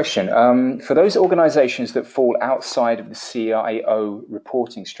 next question. For those organizations that fall outside of the CIO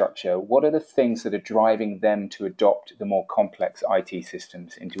reporting structure, what are the things that are driving them to adopt the more complex IT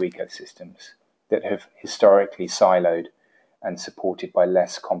systems into ecosystems that have historically siloed and supported by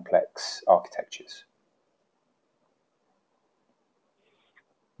less complex architectures?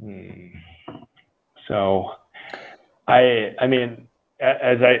 So, I mean,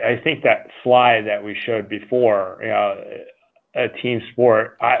 as I think that slide that we showed before, a team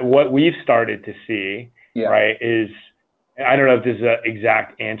sport, what we've started to see, right, is, I don't know if this is an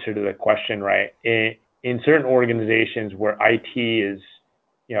exact answer to the question, right? In certain organizations where IT is,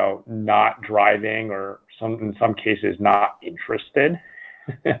 not driving or in some cases not interested,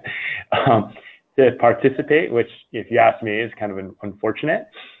 to participate, which, if you ask me, is kind of unfortunate.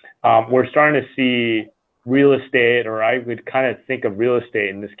 We're starting to see real estate, or I would kind of think of real estate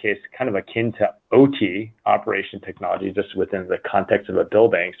in this case, kind of akin to OT, operation technology, just within the context of a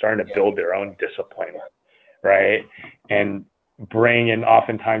building, starting to build their own discipline, right? And bring in,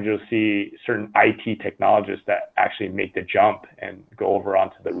 oftentimes you'll see certain IT technologists that actually make the jump and go over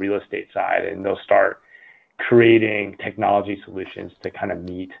onto the real estate side, and they'll start creating technology solutions to kind of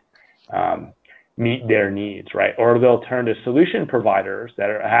meet their needs, right? Or they'll turn to solution providers that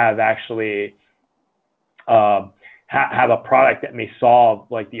have actually have a product that may solve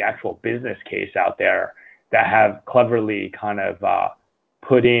like the actual business case out there, that have cleverly kind of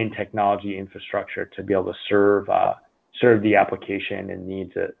put in technology infrastructure to be able to serve the application and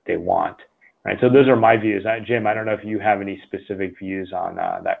needs that they want, right? So those are my views. Jim, I don't know if you have any specific views on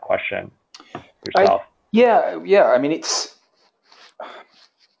that question yourself. I mean,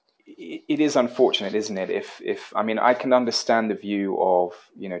 it is unfortunate, isn't it? If I mean, I can understand the view of,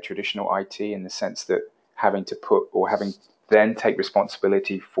 traditional IT, in the sense that having then take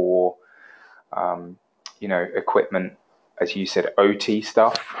responsibility for, equipment, as you said, OT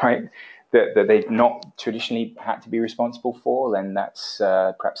stuff, right? That they've not traditionally had to be responsible for, then that's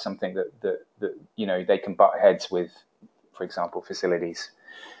perhaps something that they can butt heads with, for example, facilities.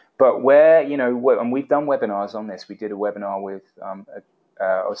 But and we've done webinars on this. We did a webinar with,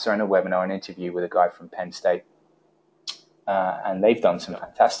 an interview with a guy from Penn State, and they've done some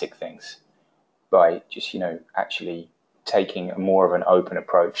fantastic things by just actually taking more of an open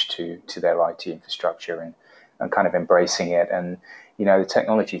approach to their IT infrastructure and kind of embracing it. And the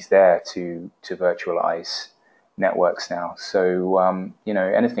technology's there to virtualize networks now. So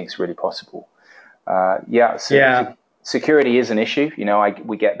anything's really possible. Security is an issue.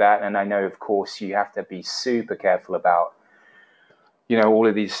 We get that, and I know, of course, you have to be super careful about all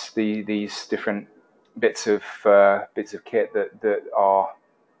of these different bits of kit that are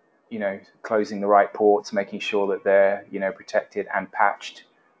closing the right ports, making sure that they're protected and patched.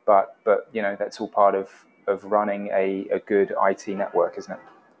 But that's all part of running a good IT network, isn't it?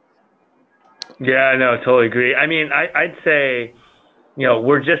 Yeah, no, totally agree. I mean, I'd say,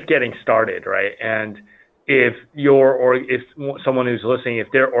 we're just getting started, right? And if someone who's listening, if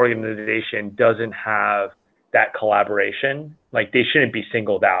their organization doesn't have that collaboration, like, they shouldn't be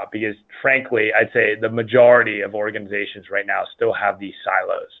singled out, because frankly, I'd say the majority of organizations right now still have these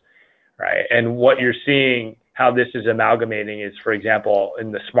silos, right? And what you're seeing, how this is amalgamating, is, for example,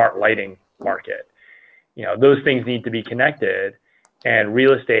 in the smart lighting market. Those things need to be connected, and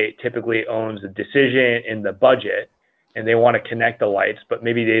real estate typically owns the decision in the budget, and they want to connect the lights, but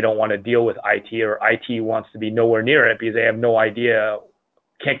maybe they don't want to deal with IT, or IT wants to be nowhere near it because they have no idea,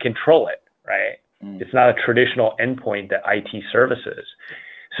 can't control it, right? It's not a traditional endpoint that IT services.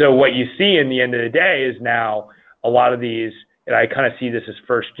 So what you see in the end of the day is now a lot of these, and I kind of see this as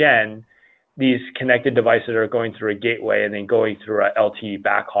first gen, these connected devices are going through a gateway and then going through a LTE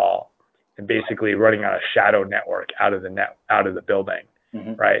backhaul, and basically running on a shadow network out of the building,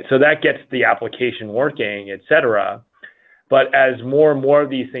 right? So that gets the application working, et cetera. But as more and more of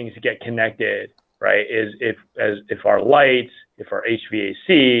these things get connected, right, if our lights, if our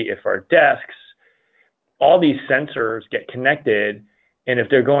HVAC, if our desks, all these sensors get connected, and if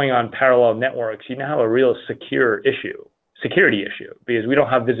they're going on parallel networks, you now have a real security issue, because we don't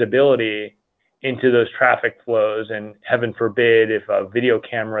have visibility into those traffic flows, and heaven forbid if a video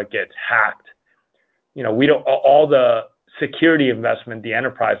camera gets hacked, we don't, all the security investment the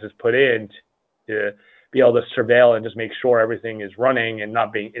enterprise has put in to be able to surveil and just make sure everything is running and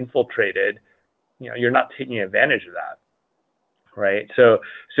not being infiltrated, you're not taking advantage of that, right? So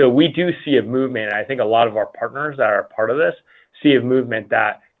we do see a movement, and I think a lot of our partners that are part of this see a movement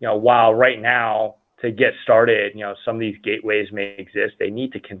that, while right now, to get started, some of these gateways may exist, they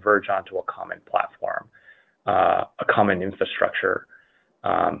need to converge onto a common platform, a common infrastructure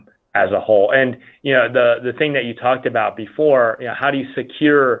as a whole. And, the thing that you talked about before, how do you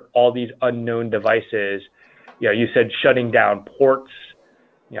secure all these unknown devices? You said shutting down ports,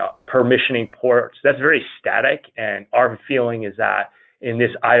 permissioning ports. That's very static. And our feeling is that in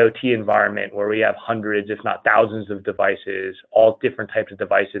this IoT environment where we have hundreds, if not thousands of devices, all different types of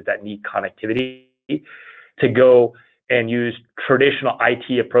devices that need connectivity, to go and use traditional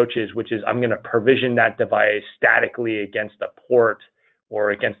IT approaches, which is I'm going to provision that device statically against a port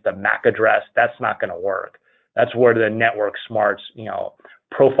or against a MAC address, that's not going to work. That's where the network smarts,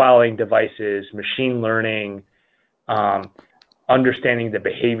 profiling devices, machine learning, understanding the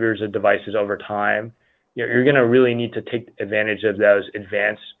behaviors of devices over time. You're going to really need to take advantage of those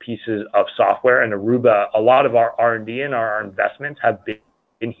advanced pieces of software. And Aruba, a lot of our R&D and our investments have been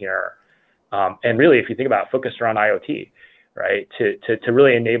in here and really, if you think about it, focused around IoT, right? To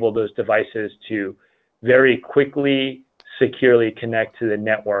really enable those devices to very quickly, securely connect to the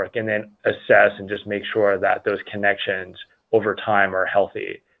network and then assess and just make sure that those connections over time are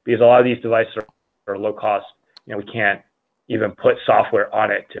healthy. Because a lot of these devices are low cost, we can't even put software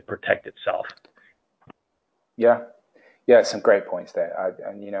on it to protect itself. Yeah, some great points there.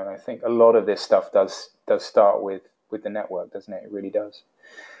 And I think a lot of this stuff does start with the network, doesn't it? It really does.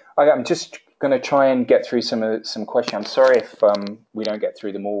 I'm just going to try and get through some questions. I'm sorry if we don't get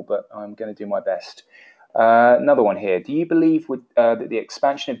through them all, but I'm going to do my best. Another one here. Do you believe that the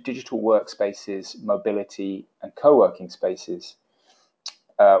expansion of digital workspaces, mobility, and co-working spaces,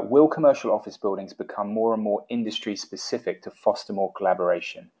 will commercial office buildings become more and more industry specific to foster more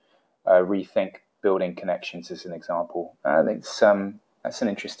collaboration? Rethink building connections as an example. I think that's an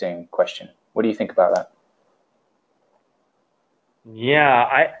interesting question. What do you think about that?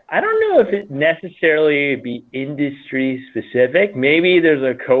 Yeah, I don't know if it necessarily be industry specific. Maybe there's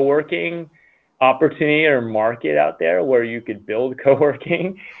a co-working opportunity or market out there where you could build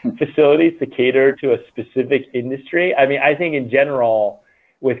co-working facilities to cater to a specific industry. I mean, I think in general,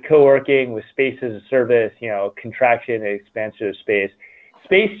 with co-working, with space as a service, contraction and expansion of space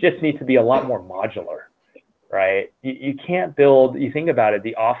just needs to be a lot more modular, right? You can't build, you think about it,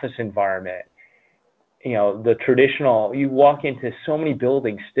 the office environment, the traditional, you walk into so many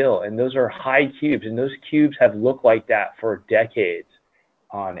buildings still, and those are high cubes, and those cubes have looked like that for decades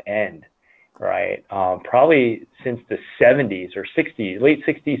on end, right? Probably since the 70s or 60s, late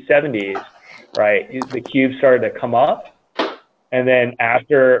 60s, 70s, right? The cubes started to come up. And then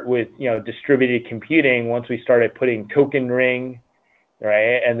after with, distributed computing, once we started putting token ring,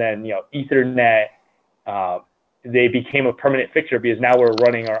 right? And then, Ethernet, they became a permanent fixture because now we're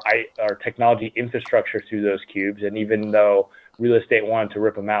running our technology infrastructure through those cubes. And even though real estate wanted to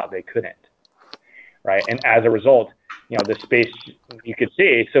rip them out, they couldn't, right? And as a result, the space you could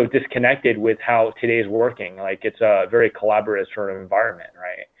see so disconnected with how today's working. Like it's a very collaborative sort of environment,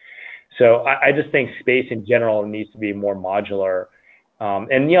 right? So I just think space in general needs to be more modular.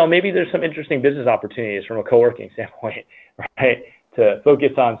 And, maybe there's some interesting business opportunities from a co-working standpoint, right? To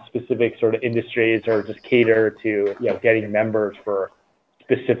focus on specific sort of industries or just cater to, getting members for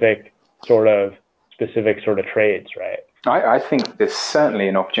specific sort of trades, right? I think there's certainly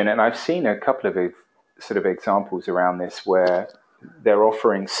an opportunity, and I've seen a couple of sort of examples around this where they're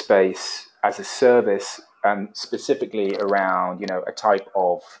offering space as a service, specifically around, a type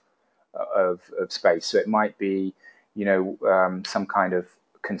of space. So it might be, some kind of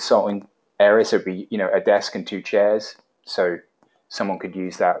consulting area. So it'd be, a desk and two chairs. So someone could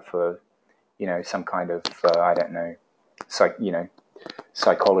use that for, some kind of, I don't know,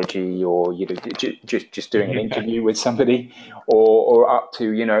 psychology, or just doing an interview with somebody, or up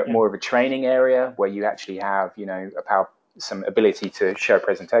to more of a training area where you actually have some ability to share a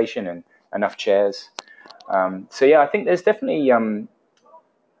presentation and enough chairs. So yeah, I think there's definitely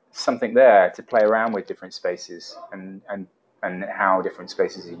something there to play around with different spaces and how different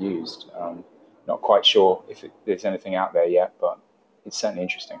spaces are used. Not quite sure if there's anything out there yet, but it's certainly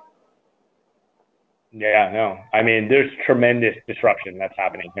interesting. Yeah, no. I mean, there's tremendous disruption that's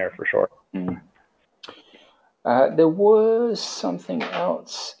happening here for sure. Mm. There was something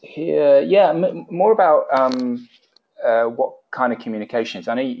else here. Yeah, more about what kind of communications.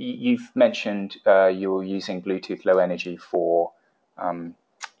 I know you've mentioned you're using Bluetooth Low Energy for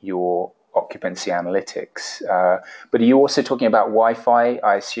your occupancy analytics, but are you also talking about Wi-Fi?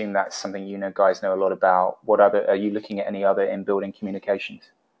 I assume that's something guys know a lot about. What other are you looking at? Any other in-building communications?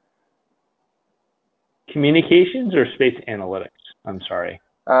 Communications or space analytics? I'm sorry.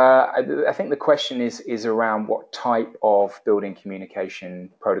 I think the question is around what type of building communication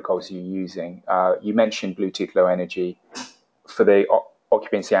protocols you're using. You mentioned Bluetooth Low Energy for the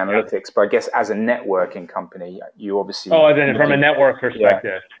occupancy analytics, but I guess as a networking company, you obviously... Oh, then from a network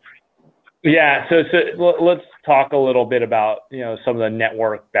perspective. Yeah, so let's talk a little bit about, some of the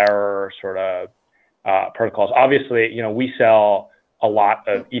network bearer sort of protocols. Obviously, we sell a lot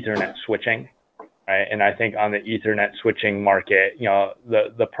of Ethernet switching. Right? And I think on the Ethernet switching market,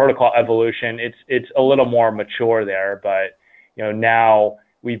 the protocol evolution, it's a little more mature there, but now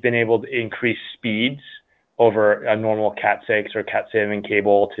we've been able to increase speeds over a normal Cat6 or Cat7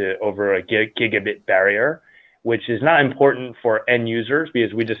 cable to over a gigabit barrier, which is not important for end users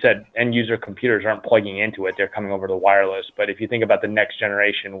because we just said end user computers aren't plugging into it; they're coming over to wireless. But if you think about the next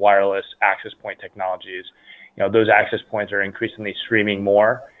generation wireless access point technologies, those access points are increasingly streaming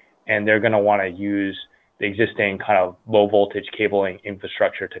more. And they're going to want to use the existing kind of low voltage cabling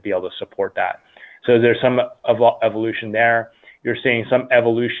infrastructure to be able to support that. So there's some evolution there. You're seeing some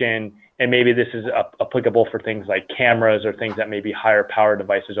evolution and maybe this is applicable for things like cameras or things that may be higher power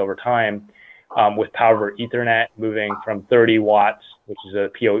devices over time, with Power over Ethernet moving from 30 watts, which is a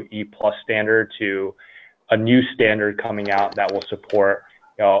PoE plus standard, to a new standard coming out that will support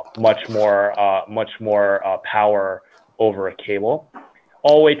much more power over a cable,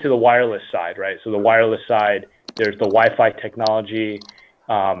 all the way to the wireless side, right? So the wireless side, there's the Wi-Fi technology,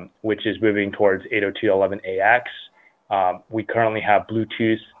 which is moving towards 802.11ax. We currently have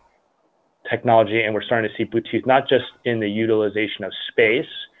Bluetooth technology, and we're starting to see Bluetooth not just in the utilization of space,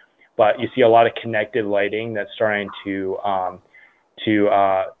 but you see a lot of connected lighting that's starting to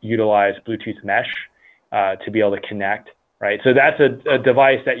utilize Bluetooth mesh to be able to connect, right? So that's a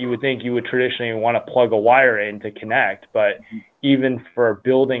device that you would think you would traditionally want to plug a wire in to connect, but even for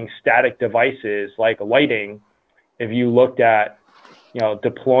building static devices like lighting, if you looked at,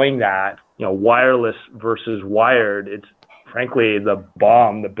 deploying that, wireless versus wired, it's frankly the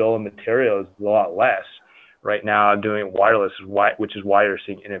bill of materials is a lot less right now doing wireless, which is why you're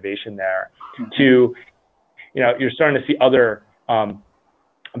seeing innovation there. To, you're starting to see other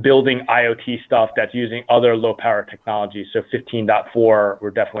building IoT stuff that's using other low power technologies. So 15.4, we're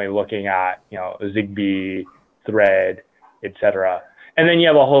definitely looking at, Zigbee, Thread, etc. And then you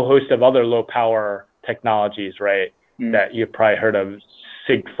have a whole host of other low power technologies, right? That you've probably heard of,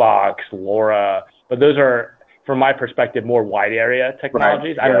 Sigfox, LoRa, but those are, from my perspective, more wide area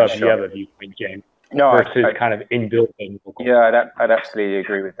technologies. Right. I don't know if you have a viewpoint, James. No, versus kind of in building. Yeah, I'd absolutely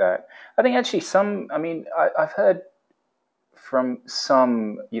agree with that. I think actually I've heard from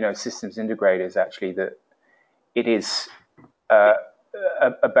some, systems integrators actually that it is a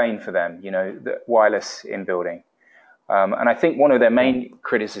bane for them, the wireless in building. And I think one of their main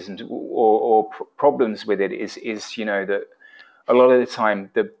criticisms or problems with it is that a lot of the time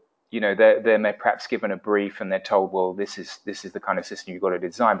they're perhaps given a brief and they're told, well, this is the kind of system you've got to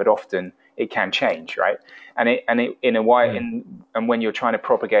design, but often it can change, right? And when you're trying to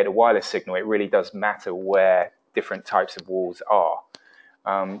propagate a wireless signal, it really does matter where different types of walls are.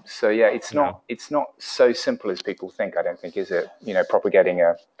 It's not so simple as people think, I don't think, is it? Propagating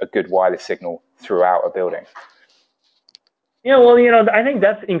a good wireless signal throughout a building. Yeah, well, I think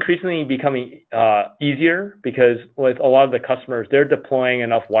that's increasingly becoming easier because with a lot of the customers, they're deploying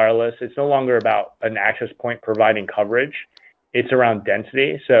enough wireless. It's no longer about an access point providing coverage. It's around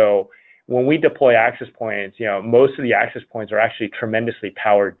density. So when we deploy access points, most of the access points are actually tremendously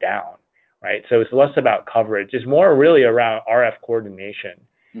powered down, right? So it's less about coverage. It's more really around RF coordination,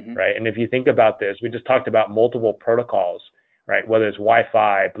 right? And if you think about this, we just talked about multiple protocols, right? Whether it's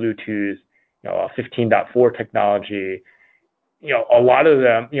Wi-Fi, Bluetooth, 15.4 technology, a lot of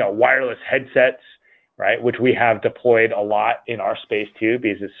them, wireless headsets, right, which we have deployed a lot in our space too,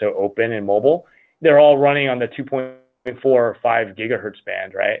 because it's so open and mobile. They're all running on the 2.4 or 5 gigahertz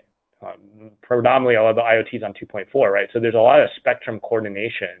band, right? Predominantly all of the IoTs on 2.4, right? So there's a lot of spectrum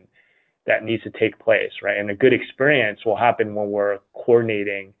coordination that needs to take place, right? And a good experience will happen when we're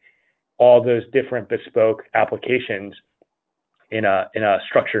coordinating all those different bespoke applications in a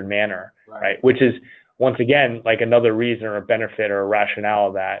structured manner, right? Which is, once again, like another reason or a benefit or a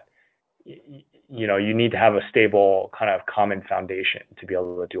rationale that, you need to have a stable kind of common foundation to be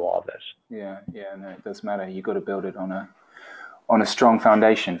able to do all of this. Yeah, no, it does matter. You've got to build it on a strong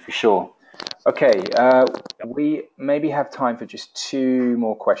foundation for sure. Okay, we maybe have time for just 2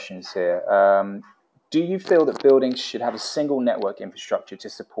 more questions here. Do you feel that buildings should have a single network infrastructure to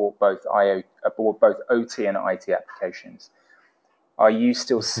support both OT and IT applications? Are you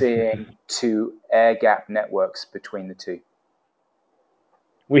still seeing 2 air-gap networks between the two?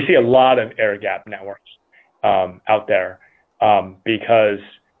 We see a lot of air-gap networks out there because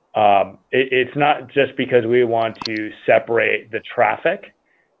it's not just because we want to separate the traffic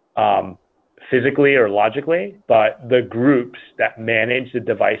physically or logically, but the groups that manage the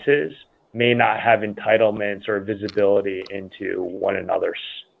devices may not have entitlements or visibility into one another's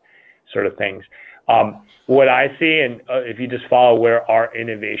sort of things. What I see, and if you just follow where our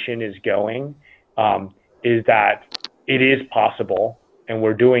innovation is going, is that it is possible, and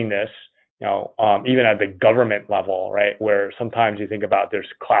we're doing this, even at the government level, right? Where sometimes you think about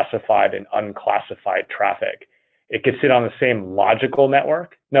there's classified and unclassified traffic. It could sit on the same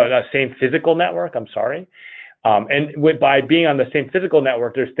same physical network, I'm sorry. By being on the same physical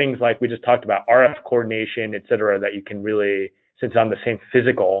network, there's things like we just talked about, RF coordination, et cetera, that you can really, since on the same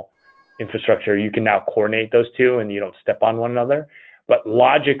physical infrastructure, you can now coordinate those two and you don't step on one another. But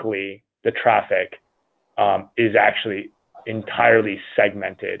logically, the traffic is actually entirely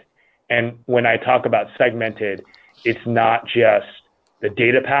segmented. And when I talk about segmented, it's not just the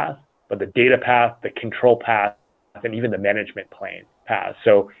data path, but the data path, the control path, and even the management plane paths.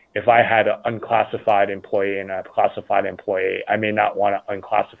 So if I had an unclassified employee and a classified employee, I may not want an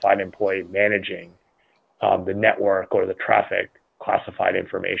unclassified employee managing the network or the traffic classified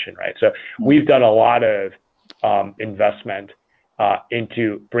information, right? So we've done a lot of investment into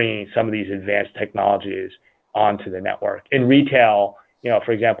bringing some of these advanced technologies onto the network. In retail,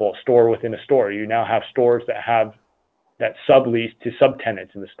 for example, a store within a store, you now have stores that sublease to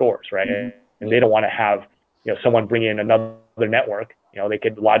subtenants in the stores, right? And they don't want to have, someone bring in another network. They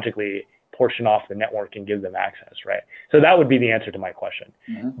could logically portion off the network and give them access, right? So that would be the answer to my question.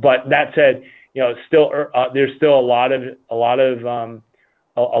 But that said, still there's still a lot of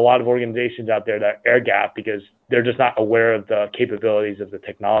organizations out there that air gap because they're just not aware of the capabilities of the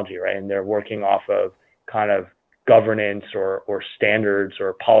technology, right? And they're working off of kind of governance or standards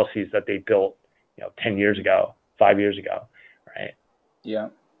or policies that they built, 10 years ago, 5 years ago, right?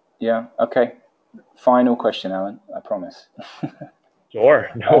 Yeah. Okay. Final question, Alan. I promise. Sure.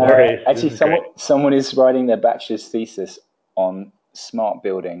 No worries. Actually, someone is writing their bachelor's thesis on smart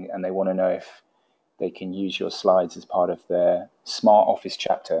building, and they want to know if they can use your slides as part of their smart office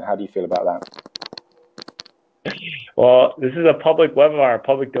chapter. How do you feel about that? Well, this is a public webinar,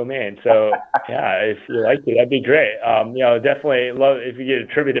 public domain. So yeah, if you like it, that'd be great. Definitely love if you get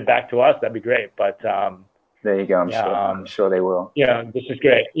attributed back to us, that'd be great. But there you go. I'm sure they will. This is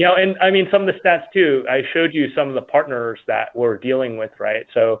great. And I mean, some of the stats too, I showed you some of the partners that we're dealing with, right?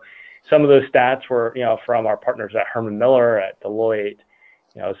 So some of those stats were, from our partners at Herman Miller, at Deloitte.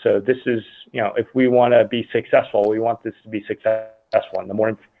 So this is, if we want to be successful, we want this to be successful. And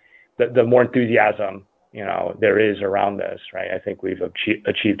the more enthusiasm, there is around this, right? I think we've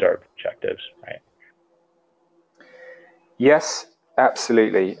achieved our objectives, right? Yes,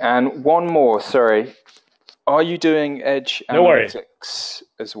 absolutely. And one more, sorry. Are you doing edge analytics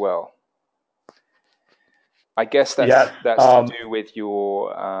as well? I guess that's to do with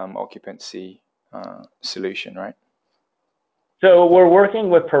your occupancy solution, right? So we're working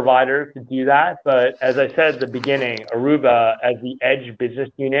with providers to do that. But as I said at the beginning, Aruba, as the edge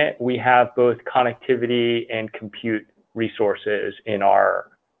business unit, we have both connectivity and compute resources in our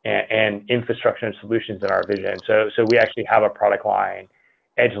and infrastructure and solutions in our vision. So we actually have a product line,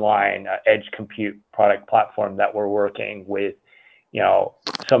 edge compute product platform that we're working with,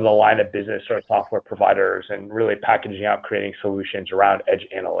 some of the line of business or software providers and really packaging out, creating solutions around edge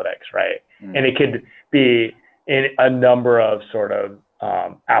analytics, right? And it could be in a number of sort of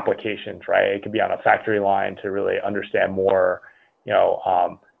applications, right? It could be on a factory line to really understand more,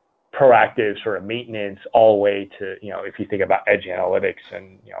 proactive sort of maintenance, all the way to, if you think about edge analytics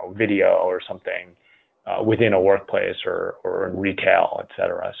and, video or something within a workplace or in retail, et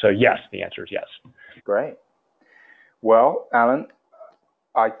cetera. So yes, the answer is yes. Great. Well, Alan,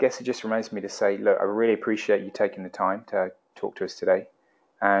 I guess it just reminds me to say, look, I really appreciate you taking the time to talk to us today.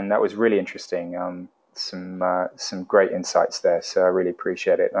 And that was really interesting. Some great insights there. So I really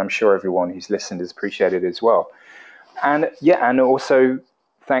appreciate it. I'm sure everyone who's listened has appreciated it as well. And and also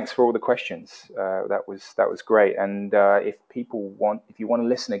thanks for all the questions. That was great. And if you want to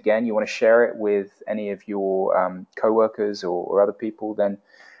listen again, you want to share it with any of your coworkers or other people, then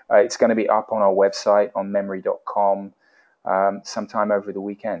it's going to be up on our website on memory.com sometime over the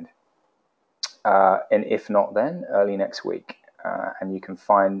weekend. And if not, then early next week. And you can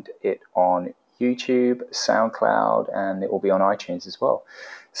find it on YouTube, SoundCloud, and it will be on iTunes as well.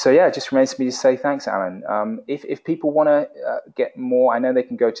 So yeah, it just remains me to say thanks, Alan. If people want to get more, I know they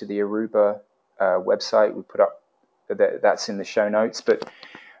can go to the Aruba website. We put up that's in the show notes. But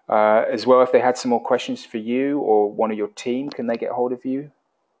as well, if they had some more questions for you or one of your team, can they get hold of you?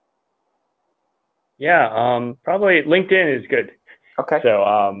 Yeah, probably LinkedIn is good. Okay. So,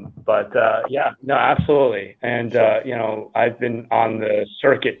 absolutely. And, I've been on the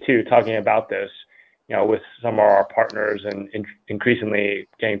circuit too, talking about this, with some of our partners and increasingly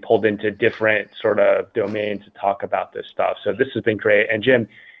getting pulled into different sort of domains to talk about this stuff. So this has been great. And Jim,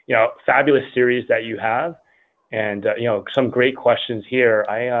 fabulous series that you have and, some great questions here.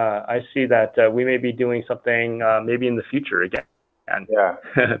 I see that we may be doing something maybe in the future again. And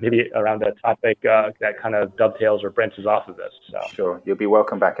maybe around a topic that kind of dovetails or branches off of this. So. Sure. You'll be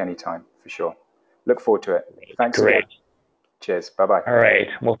welcome back anytime, for sure. Look forward to it. Thanks. Great. Cheers. Bye-bye. All right.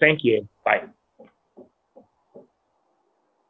 Well, thank you. Bye.